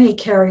Nanny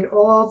carried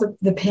all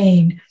the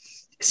pain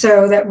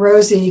so that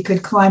Rosie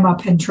could climb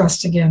up and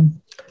trust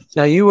again.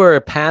 Now, you were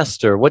a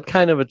pastor. What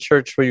kind of a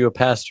church were you a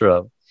pastor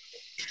of?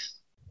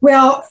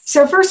 Well,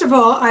 so first of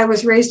all, I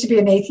was raised to be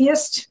an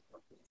atheist.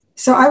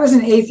 So I was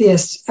an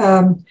atheist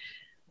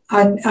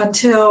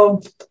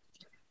until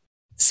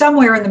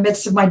somewhere in the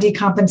midst of my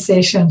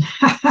decompensation.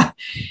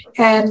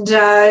 And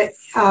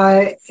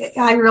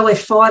I really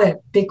fought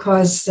it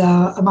because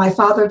my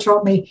father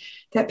taught me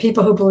that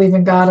people who believe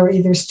in God are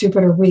either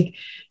stupid or weak.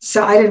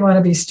 So I didn't want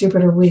to be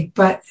stupid or weak.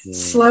 But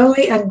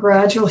slowly and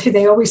gradually,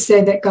 they always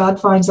say that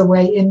God finds a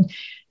way in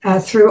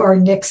through our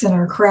nicks and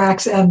our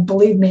cracks. And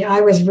believe me,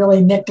 I was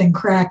really nicked and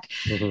cracked.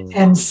 Mm-hmm.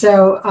 And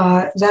so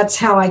that's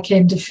how I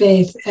came to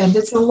faith. And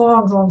it's a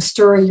long, long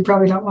story. You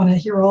probably don't want to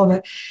hear all of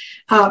it.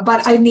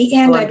 But in the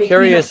end, I'm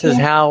curious as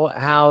how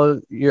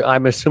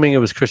I'm assuming it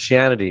was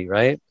Christianity,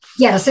 right?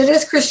 Yes, it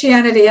is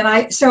Christianity. And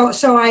I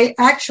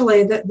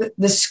actually,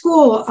 the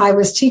school I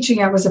was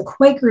teaching at was a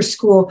Quaker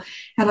school,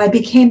 and I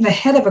became the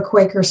head of a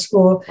Quaker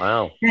school.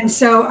 Wow. And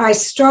so I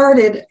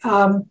started,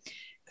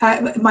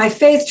 my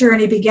faith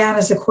journey began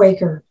as a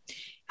Quaker.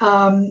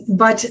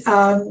 But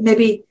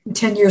maybe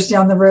 10 years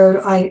down the road,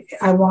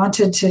 I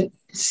wanted to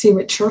see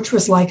what church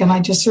was like. And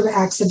I just sort of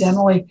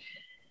accidentally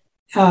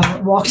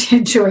walked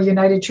into a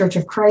United Church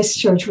of Christ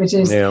church, which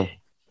is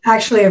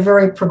actually a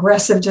very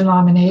progressive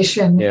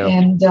denomination. Yeah.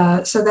 And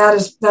so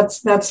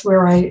that's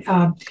where I...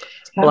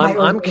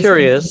 well, I'm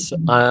curious.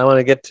 I want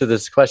to get to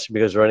this question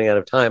because we're running out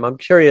of time. I'm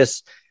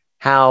curious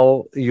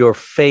how your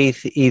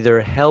faith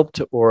either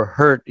helped or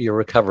hurt your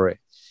recovery.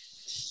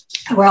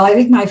 Well, I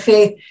think my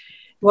faith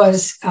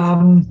was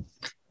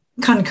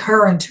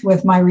concurrent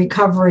with my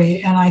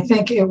recovery, and I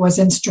think it was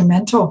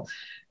instrumental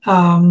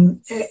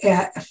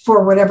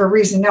for whatever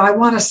reason. Now, I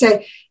want to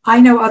say, I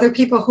know other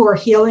people who are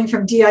healing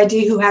from DID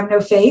who have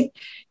no faith,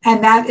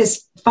 and that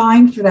is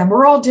fine for them.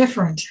 We're all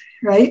different,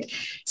 right?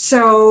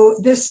 So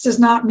this does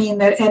not mean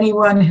that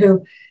anyone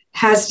who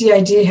has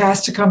DID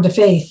has to come to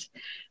faith.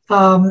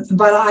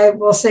 But I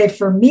will say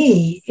for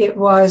me, it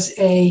was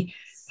it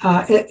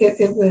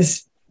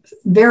was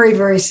very,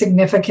 very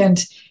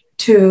significant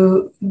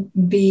to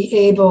be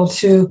able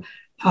to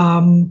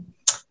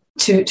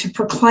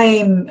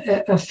proclaim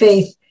a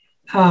faith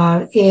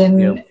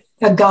in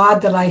a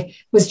God that I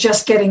was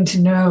just getting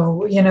to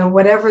know,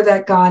 whatever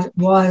that God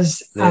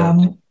was.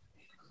 And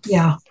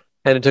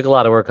it took a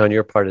lot of work on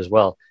your part as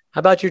well. How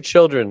about your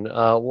children?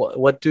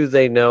 What do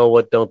they know?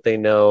 What don't they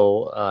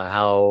know?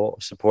 How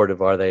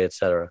supportive are they, et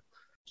cetera?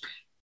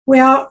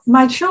 Well,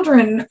 my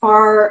children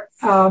are,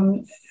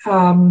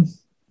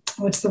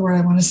 what's the word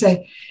I want to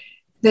say?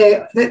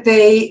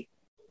 They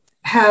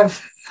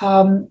have,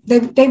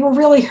 they were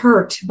really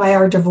hurt by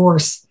our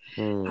divorce,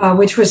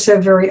 which was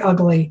so very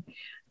ugly.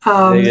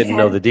 They didn't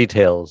know the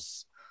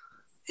details.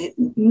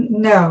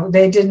 No,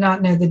 they did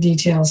not know the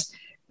details,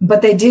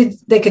 but they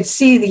could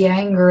see the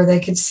anger. They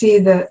could see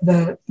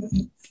the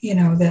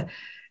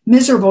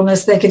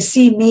miserableness. They could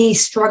see me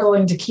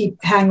struggling to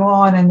hang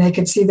on, and they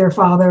could see their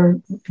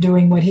father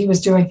doing what he was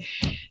doing.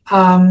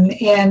 And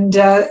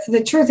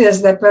the truth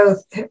is that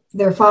both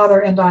their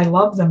father and I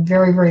love them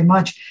very, very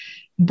much.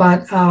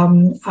 But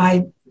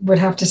I would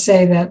have to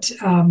say that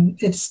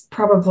it's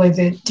probably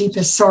the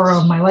deepest sorrow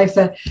of my life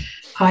that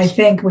I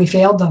think we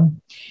failed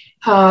them.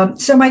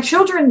 So my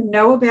children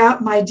know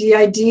about my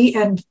DID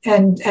and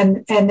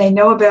they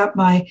know about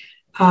my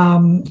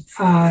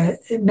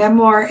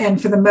memoir,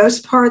 and for the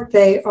most part,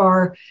 they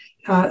are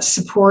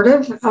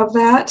supportive of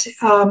that.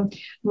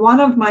 One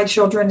of my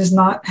children is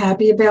not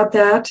happy about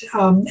that,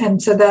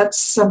 and so that's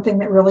something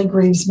that really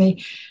grieves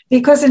me,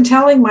 because in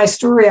telling my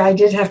story, I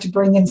did have to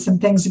bring in some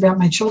things about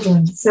my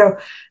children. So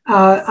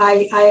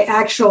I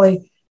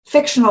actually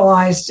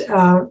fictionalized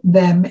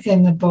them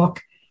in the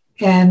book,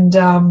 and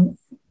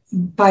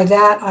by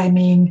that I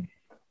mean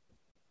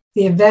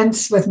the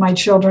events with my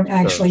children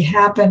actually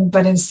happened,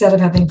 but instead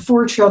of having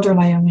 4 children,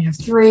 I only have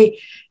 3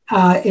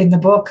 in the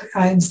book.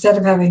 Instead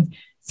of having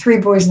 3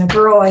 boys and a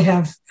girl, I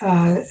have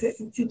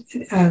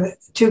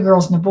 2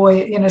 girls and a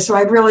boy. So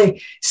I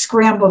really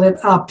scrambled it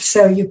up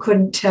so you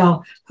couldn't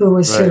tell who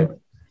was who.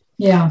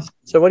 Yeah.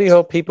 So what do you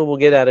hope people will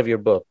get out of your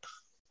book?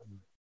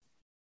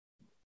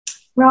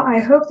 Well, I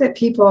hope that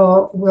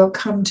people will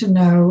come to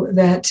know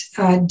that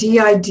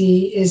DID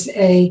is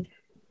a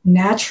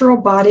natural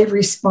body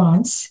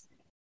response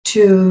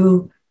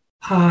to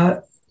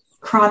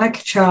chronic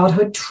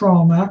childhood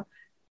trauma,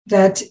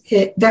 that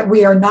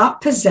we are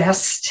not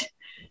possessed,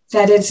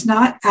 that it's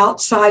not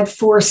outside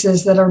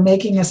forces that are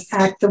making us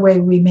act the way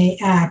we may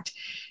act,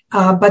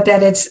 but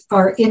that it's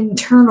our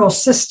internal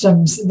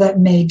systems that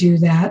may do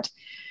that.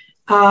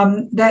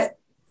 That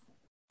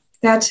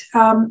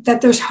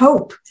there's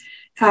hope.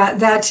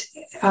 That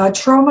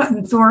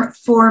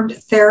trauma-informed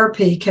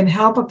therapy can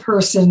help a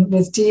person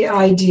with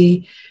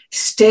DID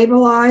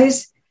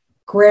stabilize,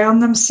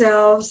 ground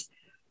themselves,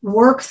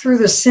 work through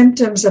the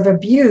symptoms of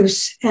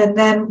abuse, and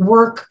then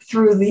work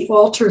through the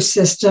alter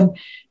system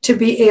to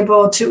be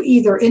able to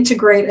either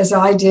integrate, as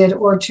I did,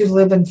 or to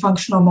live in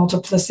functional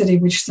multiplicity,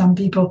 which some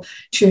people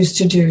choose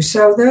to do.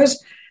 So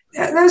those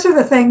are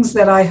the things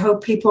that I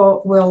hope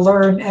people will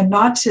learn, and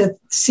not to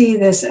see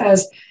this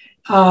as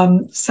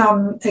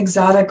some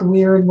exotic,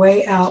 weird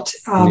way out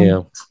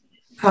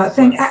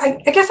thing.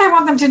 I guess I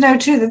want them to know,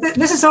 too, that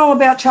this is all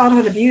about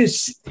childhood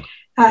abuse.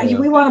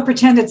 We want to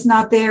pretend it's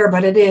not there,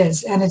 but it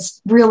is, and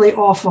it's really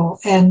awful.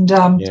 And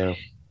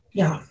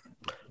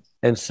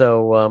And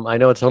so I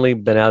know it's only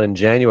been out in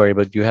January,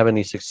 but do you have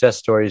any success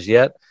stories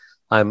yet?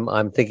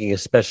 I'm thinking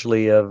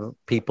especially of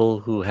people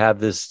who have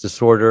this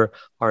disorder,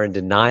 are in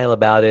denial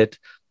about it.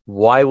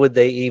 Why would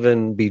they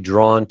even be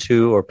drawn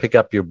to or pick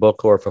up your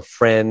book? Or if a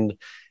friend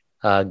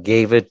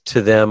gave it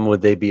to them,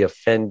 would they be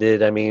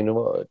offended? I mean,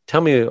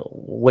 tell me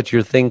what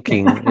your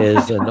thinking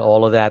is and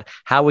all of that,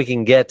 how we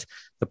can get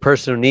the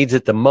person who needs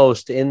it the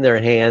most in their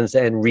hands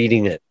and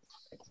reading it.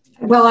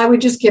 Well, I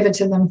would just give it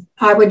to them.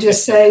 I would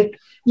just say,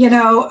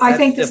 I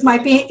think this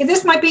might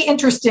be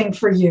interesting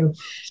for you.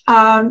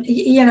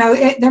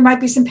 There might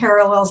be some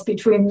parallels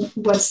between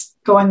what's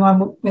going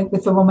on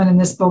with the woman in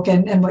this book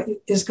and what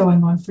is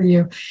going on for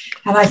you.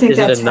 And I think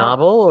that's a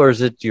novel, or is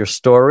it your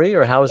story,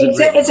 or how is it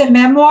written? It's a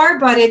memoir,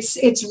 but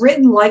it's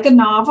written like a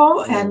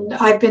novel. And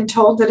I've been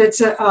told that it's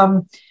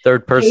a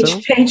third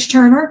person page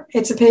turner.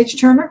 It's a page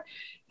turner.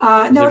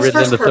 No, it's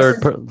written in the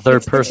third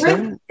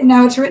person.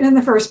 It's written in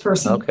the first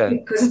person.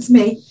 Okay, because it's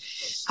me.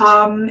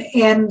 And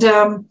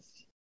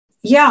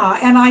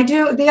I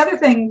do. The other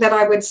thing that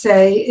I would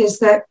say is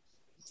that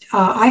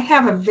I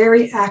have a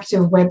very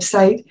active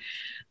website,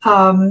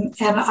 and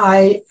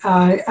I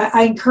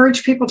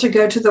encourage people to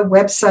go to the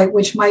website,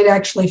 which might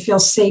actually feel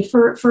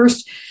safer at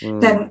first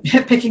than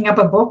picking up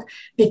a book,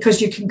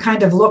 because you can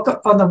kind of look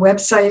on the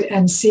website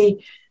and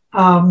see,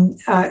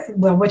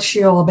 what's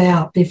she all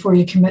about before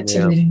you commit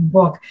to reading the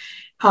book.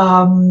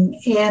 I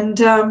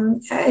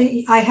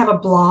have a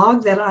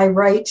blog that I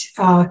write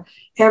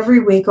every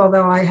week,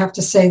 although I have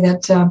to say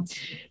that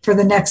for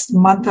the next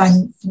month,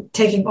 I'm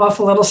taking off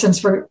a little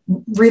since we're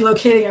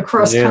relocating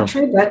across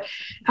country. But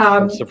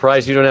I'm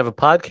surprised you don't have a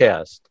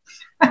podcast.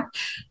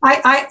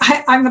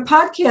 I'm the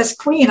podcast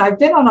queen. I've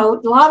been on a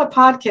lot of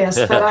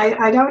podcasts, but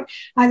I don't.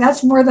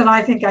 That's more than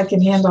I think I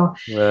can handle.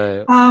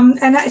 Right.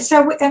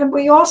 And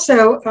we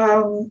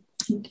also.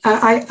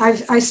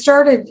 I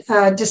started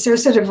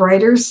dissociative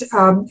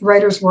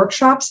writers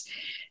workshops,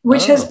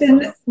 which has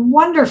been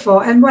wonderful.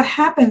 And what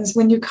happens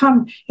when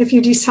if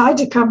you decide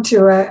to come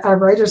to a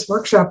writer's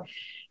workshop,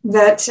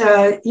 that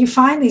you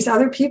find these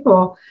other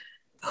people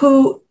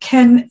who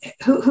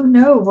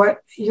know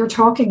what you're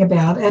talking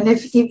about. And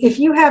if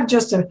you have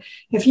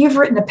if you've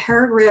written a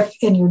paragraph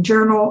in your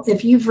journal,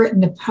 if you've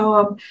written a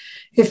poem,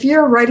 if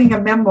you're writing a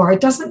memoir,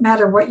 it doesn't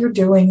matter what you're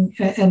doing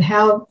and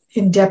how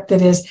in depth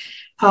it is.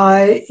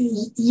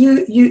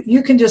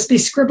 You can just be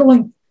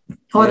scribbling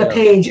on a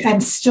page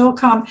and still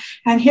come.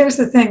 And here's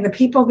the thing: the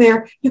people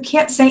there, you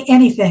can't say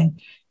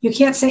anything. You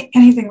can't say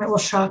anything that will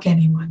shock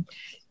anyone,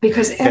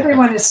 because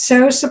everyone is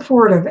so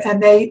supportive,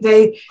 and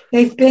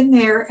they've been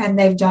there and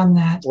they've done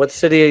that. What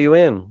city are you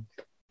in?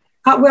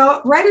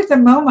 Well, right at the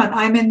moment,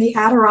 I'm in the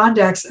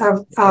Adirondacks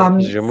of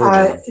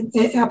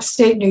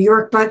upstate New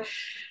York, but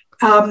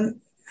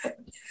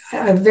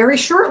very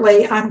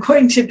shortly, I'm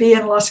going to be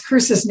in Las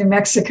Cruces, New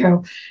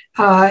Mexico.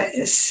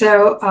 That's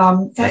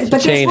a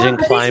change in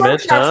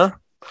climate, huh?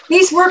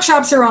 These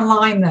workshops are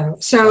online, though.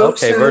 So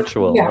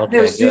virtual. Yeah,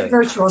 okay, they're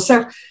virtual.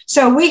 So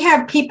we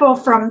have people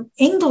from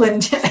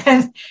England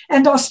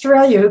and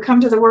Australia who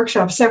come to the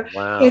workshop. So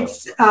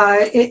it's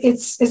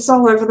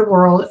all over the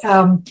world.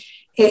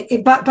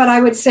 But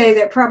I would say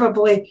that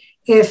probably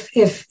if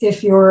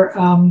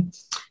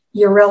your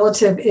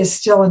relative is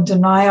still in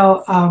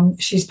denial,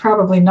 she's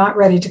probably not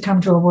ready to come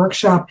to a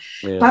workshop.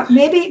 Yeah. But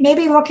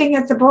maybe looking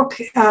at the book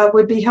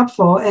would be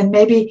helpful, and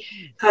maybe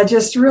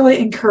just really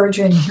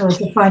encouraging her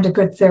to find a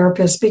good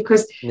therapist,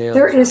 because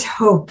there is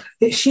hope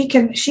that she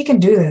can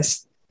do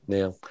this.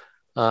 Yeah,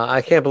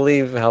 I can't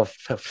believe how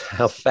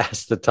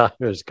fast the time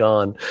has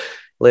gone.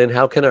 Lynn,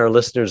 how can our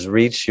listeners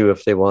reach you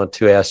if they want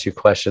to ask you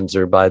questions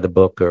or buy the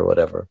book or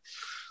whatever?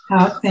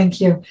 Thank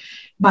you.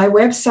 My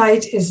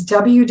website is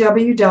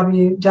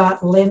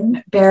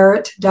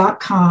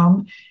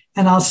www.lynnbarrett.com,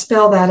 and I'll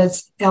spell that.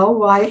 It's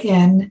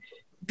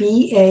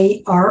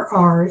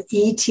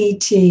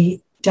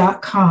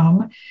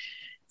LYNBARRETT.com.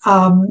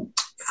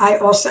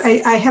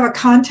 I have a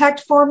contact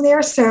form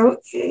there, so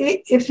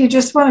if you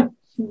just want to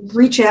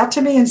reach out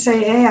to me and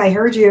say, hey, I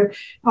heard you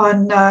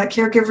on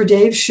Caregiver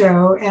Dave's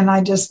show, and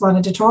I just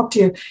wanted to talk to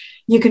you,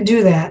 you can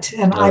do that,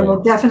 and I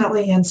will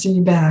definitely answer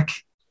you back.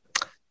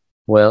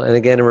 Well, and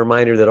again, a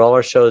reminder that all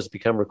our shows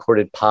become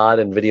recorded pod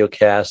and video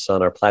casts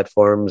on our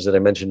platforms that I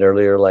mentioned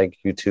earlier, like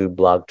YouTube,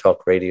 Blog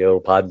Talk Radio,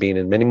 Podbean,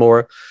 and many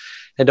more.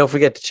 And don't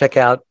forget to check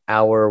out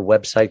our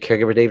website,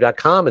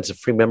 caregiverdave.com. It's a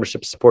free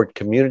membership support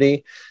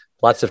community.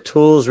 Lots of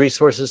tools,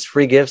 resources,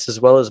 free gifts, as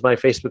well as my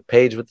Facebook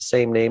page with the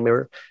same name,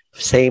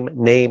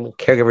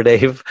 Caregiver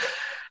Dave.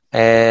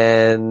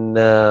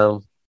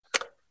 And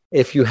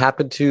if you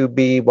happen to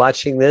be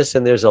watching this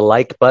and there's a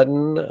like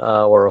button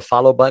or a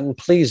follow button,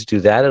 please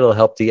do that. It'll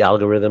help the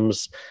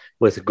algorithms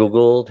with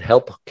Google to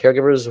help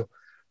caregivers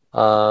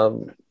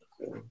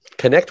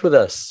connect with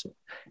us.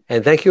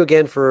 And thank you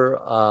again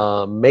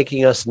for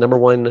making us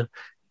 #1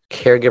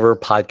 caregiver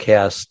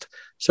podcast.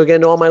 So again,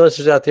 to all my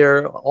listeners out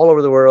there all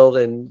over the world,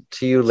 and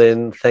to you,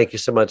 Lynn, thank you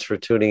so much for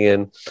tuning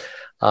in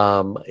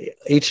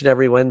each and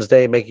every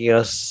Wednesday, making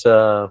us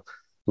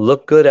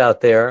look good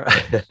out there.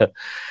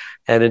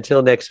 And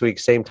until next week,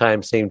 same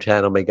time, same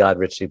channel, may God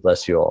richly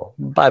bless you all.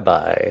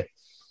 Bye-bye.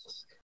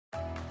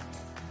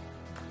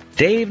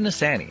 Dave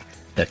Nasani,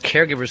 the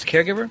Caregiver's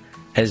Caregiver,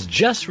 has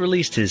just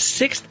released his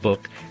 6th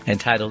book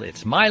entitled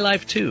It's My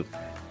Life Too,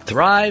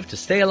 Thrive to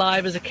Stay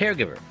Alive as a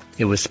Caregiver.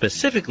 It was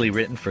specifically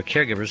written for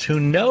caregivers who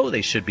know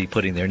they should be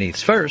putting their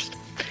needs first,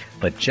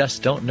 but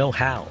just don't know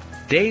how.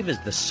 Dave is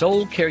the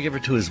sole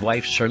caregiver to his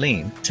wife,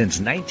 Charlene, since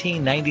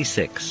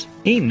 1996.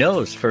 He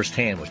knows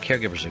firsthand what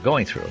caregivers are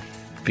going through,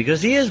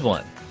 because he is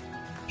one.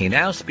 He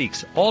now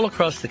speaks all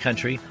across the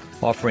country,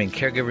 offering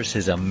caregivers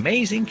his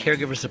amazing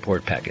caregiver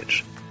support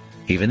package.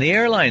 Even the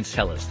airlines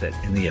tell us that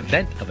in the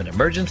event of an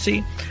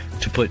emergency,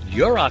 to put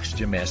your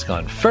oxygen mask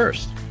on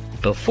first,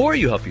 before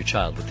you help your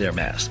child with their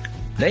mask.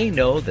 They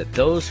know that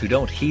those who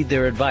don't heed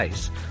their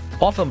advice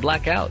often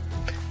black out,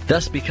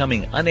 thus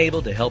becoming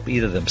unable to help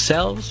either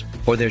themselves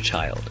or their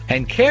child.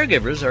 And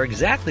caregivers are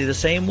exactly the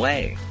same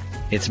way.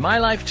 It's My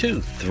Life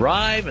Too,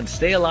 Thrive and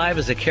Stay Alive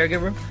as a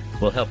Caregiver,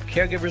 will help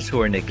caregivers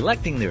who are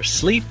neglecting their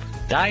sleep,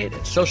 diet,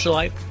 and social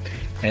life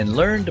and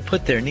learn to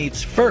put their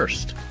needs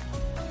first.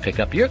 Pick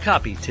up your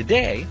copy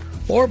today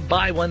or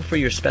buy one for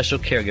your special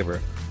caregiver.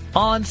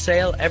 On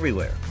sale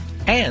everywhere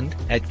and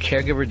at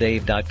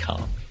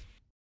caregiverdave.com.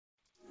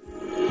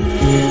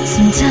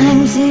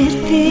 Sometimes it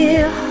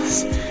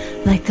feels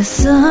like the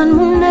sun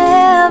will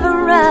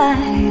never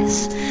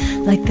rise,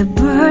 like the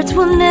birds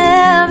will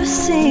never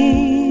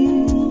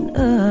sing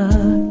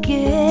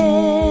again.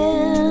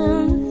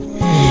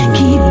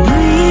 Keep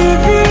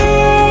breathing,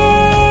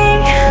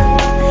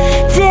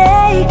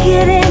 take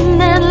it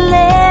in and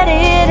let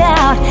it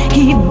out.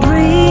 Keep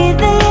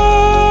breathing,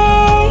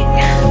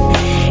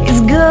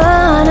 it's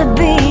gonna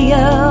be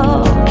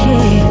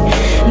okay.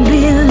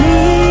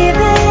 Believe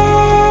in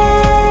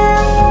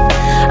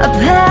a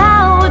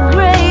power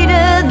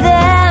greater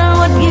than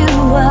what you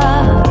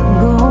are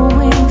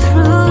going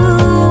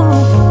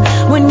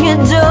through. When you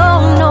don't